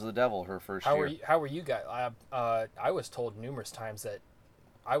 Riley was the devil her first year. How were you guys? I was told numerous times that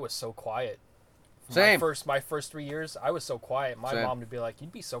I was so quiet. Same. My first 3 years, I was so quiet. My Same. mom would be like,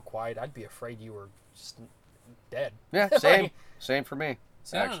 "You'd be so quiet. I'd be afraid you were just dead." Yeah, same. Same for me.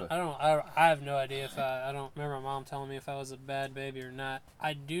 See, Actually. I have no idea if I don't remember my mom telling me if I was a bad baby or not.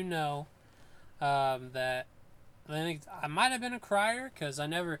 I do know that I think I might have been a crier because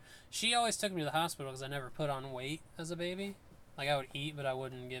she always took me to the hospital because I never put on weight as a baby. Like I would eat, but I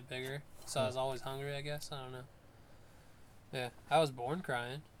wouldn't get bigger. So I was always hungry, I guess. I don't know. Yeah, I was born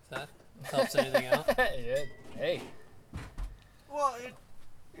crying, if that helps anything out. Yeah. Hey. Well,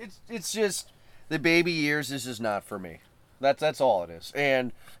 it's just the baby years is just not for me. That's all it is.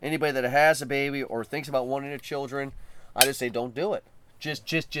 And anybody that has a baby or thinks about wanting a children, I just say don't do it.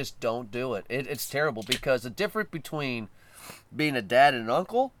 Just don't do it. It's terrible because the difference between being a dad and an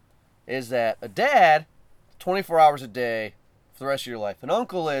uncle is that a dad, 24 hours a day for the rest of your life. An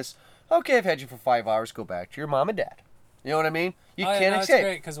uncle is, okay, I've had you for 5 hours, go back to your mom and dad. You know what I mean? You can't It's escape.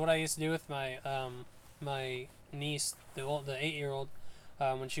 great because what I used to do with my my niece, the 8-year-old,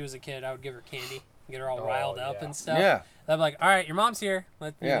 when she was a kid, I would give her candy, get her all riled up yeah. and stuff. Yeah. I'm like, all right, your mom's here.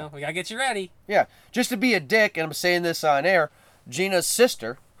 You Yeah. know, we gotta get you ready. Yeah. Just to be a dick, and I'm saying this on air, Gina's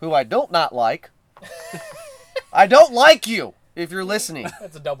sister, who I don't not like, I don't like you if you're listening.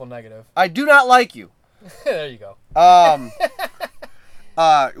 That's a double negative. I do not like you. There you go.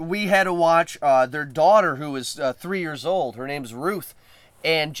 We had to watch their daughter, who is 3 years old. Her name's Ruth.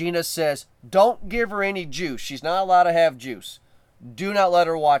 And Gina says, don't give her any juice. She's not allowed to have juice. Do not let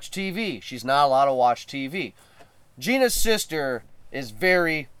her watch TV. She's not allowed to watch TV. Gina's sister is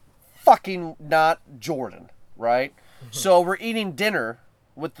very fucking not Jordan, right? So we're eating dinner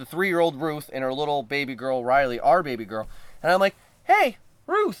with the 3-year-old Ruth and her little baby girl, Riley, our baby girl. And I'm like, hey,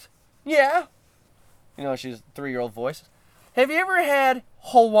 Ruth, yeah? You know, she's a 3-year-old voice. Have you ever had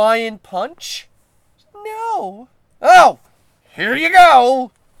Hawaiian punch? No. Oh, here you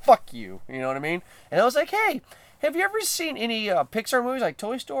go. Fuck you. You know what I mean? And I was like, hey, have you ever seen any Pixar movies like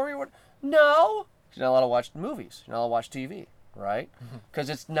Toy Story or what? No. She's not allowed to watch movies. You're not allowed to watch TV, right? Because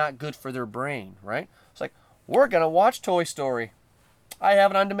it's not good for their brain, right? It's like, we're going to watch Toy Story. I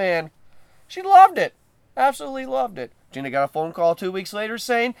have it on demand. She loved it. Absolutely loved it. Gina got a phone call 2 weeks later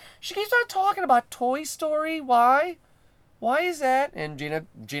saying, she keeps on talking about Toy Story. Why? Why is that? And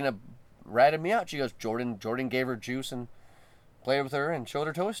Gina ratted me out. She goes, Jordan gave her juice and played with her and showed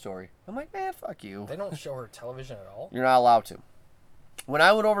her Toy Story. I'm like, man, fuck you. They don't show her television at all. You're not allowed to. When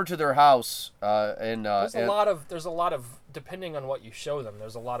I went over to their house, There's a lot of depending on what you show them.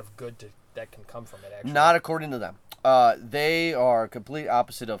 There's a lot of good that can come from it. Actually, not according to them. They are complete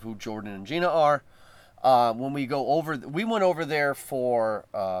opposite of who Jordan and Gina are. When we went over there for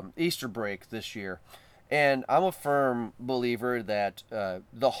Easter break this year, and I'm a firm believer that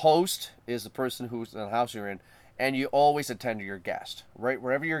the host is the person who's in the house you're in, and you always attend to your guest, right?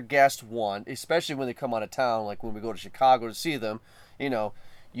 Wherever your guest want, especially when they come out of town, like when we go to Chicago to see them, you know,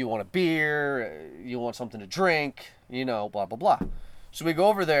 you want a beer, you want something to drink, you know, blah, blah, blah. So we go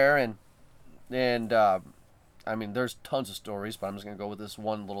over there, and I mean, there's tons of stories, but I'm just going to go with this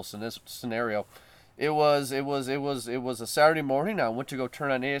one little scenario. It was a Saturday morning. I went to go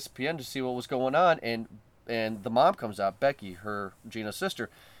turn on ESPN to see what was going on, and the mom comes out, Becky, Gina's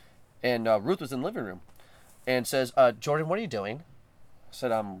sister, and Ruth was in the living room, and says, Jordan, what are you doing? I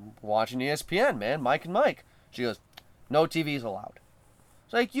said, I'm watching ESPN, man, Mike and Mike. She goes, no TVs allowed.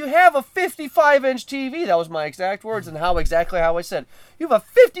 It's like, you have a 55-inch TV. That was my exact words and exactly how I said. You have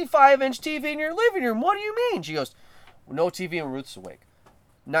a 55-inch TV in your living room. What do you mean? She goes, no TV and Ruth's awake.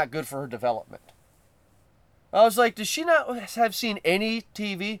 Not good for her development. I was like, does she not have seen any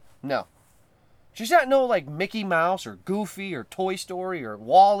TV? No. She's not know like Mickey Mouse or Goofy or Toy Story or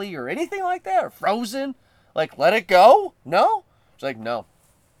Wall-E or anything like that, or Frozen. Like, Let It Go? No? She's like, no.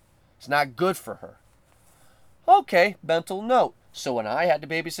 It's not good for her. Okay, mental note. So when I had to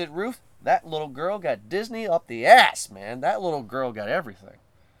babysit Ruth, that little girl got Disney up the ass, man. That little girl got everything.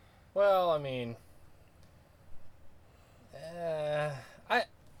 Well, I mean,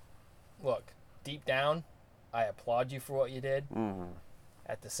 look, deep down, I applaud you for what you did. Mm-hmm.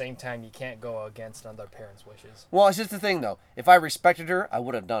 At the same time, you can't go against another parent's wishes. Well, it's just the thing, though. If I respected her, I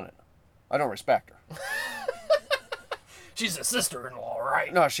would have done it. I don't respect her. She's a sister-in-law,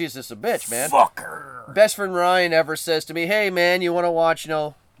 right? No, she's just a bitch, man. Fuck her. Best friend Ryan ever says to me, hey, man, you want to watch,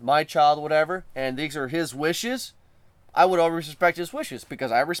 My Child, whatever, and these are his wishes, I would always respect his wishes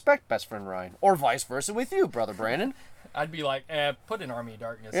because I respect best friend Ryan. Or vice versa with you, brother Brandon. I'd be like, put in Army of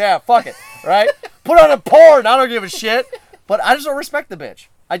Darkness. Yeah, fuck it, right? Put on a porn, I don't give a shit. But I just don't respect the bitch.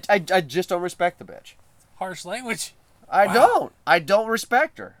 I just don't respect the bitch. Harsh language. I don't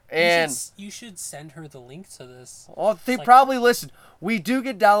respect her. And you should send her the link to this. well, they probably listen. We do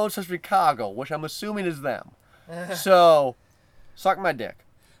get downloads from Chicago, which I'm assuming is them. So, suck my dick.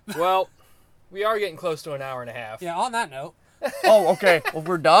 Well, we are getting close to an hour and a half. Yeah, on that note. Oh, okay. Well,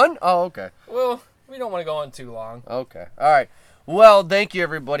 we're done? Oh, okay. Well, we don't want to go on too long. Okay. All right. Well, thank you,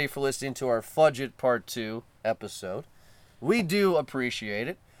 everybody, for listening to our Fudge It Part 2 episode. We do appreciate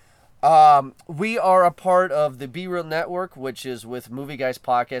it. We are a part of the Be Real Network, which is with Movie Guys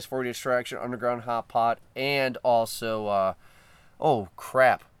Podcast, 40 Distraction, Underground Hot Pot, and also, oh,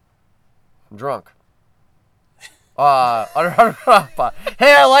 crap. I'm drunk. Underground Hot Pot.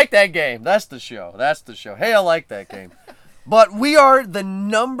 Hey, I like that game. That's the show. Hey, I like that game. But we are the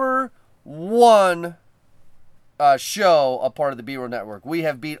number one show, a part of the B-Roll Network. We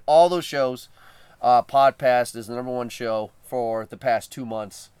have beat all those shows. Podpast is the number one show for the past 2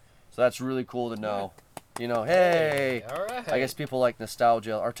 months. So that's really cool to know. You know, hey. All right. I guess people like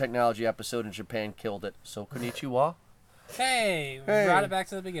nostalgia. Our technology episode in Japan killed it. So konnichiwa. Hey, we Hey. brought it back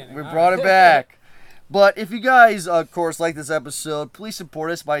to the beginning. We All brought right. it back. But if you guys, of course, like this episode, please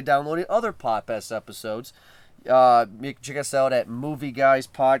support us by downloading other Podpast episodes. You can check us out at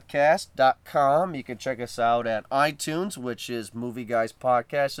movieguyspodcast.com. You can check us out at iTunes, which is Movie Guys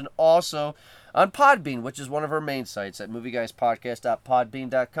Podcast, and also on Podbean, which is one of our main sites at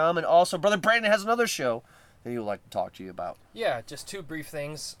movieguyspodcast.podbean.com. And also, Brother Brandon has another show that he would like to talk to you about. Yeah, just two brief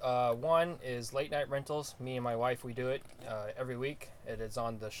things. One is late night rentals. Me and my wife, we do it every week. It is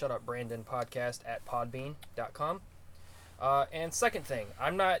on the Shut Up Brandon podcast at podbean.com. And second thing,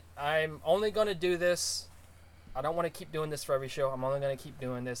 I'm only going to do this. I don't want to keep doing this for every show. I'm only going to keep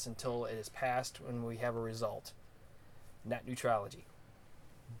doing this until it is passed when we have a result. Net neutrality.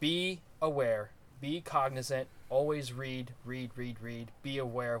 Be aware. Be cognizant. Always read. Be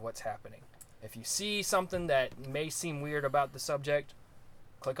aware of what's happening. If you see something that may seem weird about the subject,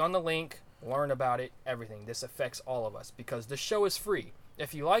 click on the link, learn about it, everything. This affects all of us because the show is free.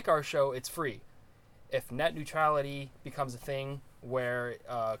 If you like our show, it's free. If net neutrality becomes a thing where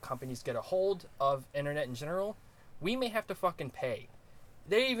companies get a hold of internet in general, we may have to fucking pay.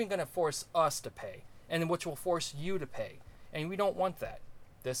 They're even going to force us to pay, and which will force you to pay. And we don't want that.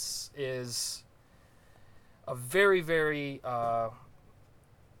 This is a very, very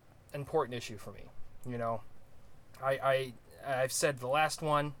important issue for me. You know, I've said the last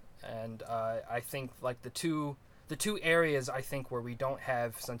one, and I think like the two areas I think where we don't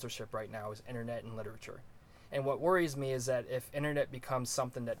have censorship right now is internet and literature. And what worries me is that if internet becomes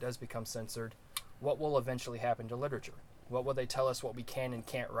something that does become censored, what will eventually happen to literature? What will they tell us what we can and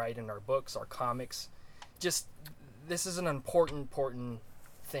can't write in our books, our comics? Just, this is an important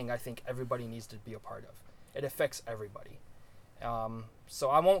thing I think everybody needs to be a part of. It affects everybody. So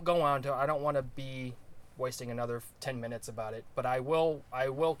I won't go on to, I don't want to be wasting another 10 minutes about it, but I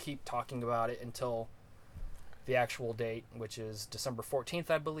will keep talking about it until the actual date, which is December 14th,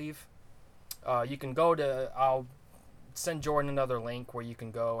 I believe. You can go to, I'll send Jordan another link where you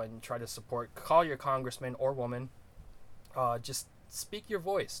can go and try to support, call your congressman or woman, just speak your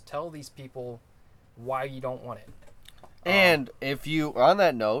voice, tell these people why you don't want it. And if you, on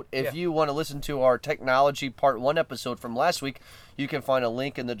that note, if Yeah. you want to listen to our Technology Part 1 episode from last week, you can find a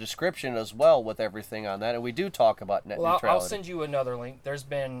link in the description as well with everything on that. And we do talk about net Well, neutrality. I'll send you another link. There's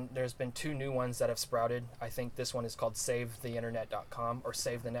been two new ones that have sprouted. I think this one is called SaveTheInternet.com or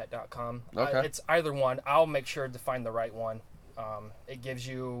SaveTheNet.com. Okay. It's either one. I'll make sure to find the right one. It gives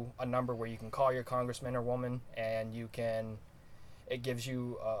you a number where you can call your congressman or woman, and it gives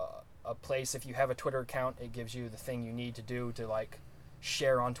you a place. If you have a Twitter account, it gives you the thing you need to do to like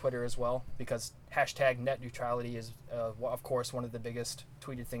share on Twitter as well, because hashtag net neutrality is of course one of the biggest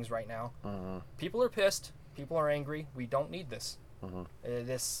tweeted things right now. Mm-hmm. People are pissed, people are angry. We don't need this.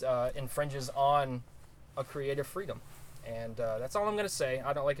 This infringes on a creative freedom, and that's all I'm gonna say. I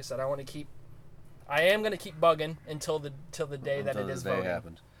am gonna keep bugging until the day that Until it is the day voting.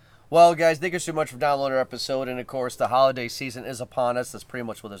 happens. Well, guys, thank you so much for downloading our episode. And, of course, the holiday season is upon us. That's pretty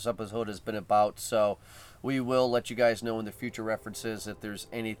much what this episode has been about. So we will let you guys know in the future references if there's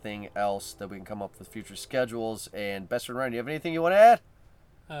anything else that we can come up with future schedules. And Best Friend Ryan, do you have anything you want to add?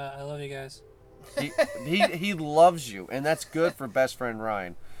 I love you guys. He loves you, and that's good for Best Friend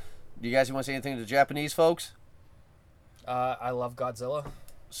Ryan. Do you guys want to say anything to the Japanese folks? I love Godzilla.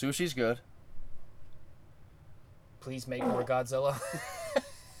 Sushi's good. Please make more Godzilla.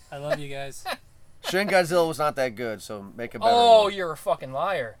 I love you guys. Shin Godzilla was not that good, so make a better Oh, one. you're a fucking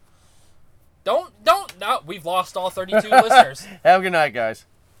liar. Don't, no, we've lost all 32 listeners. Have a good night, guys.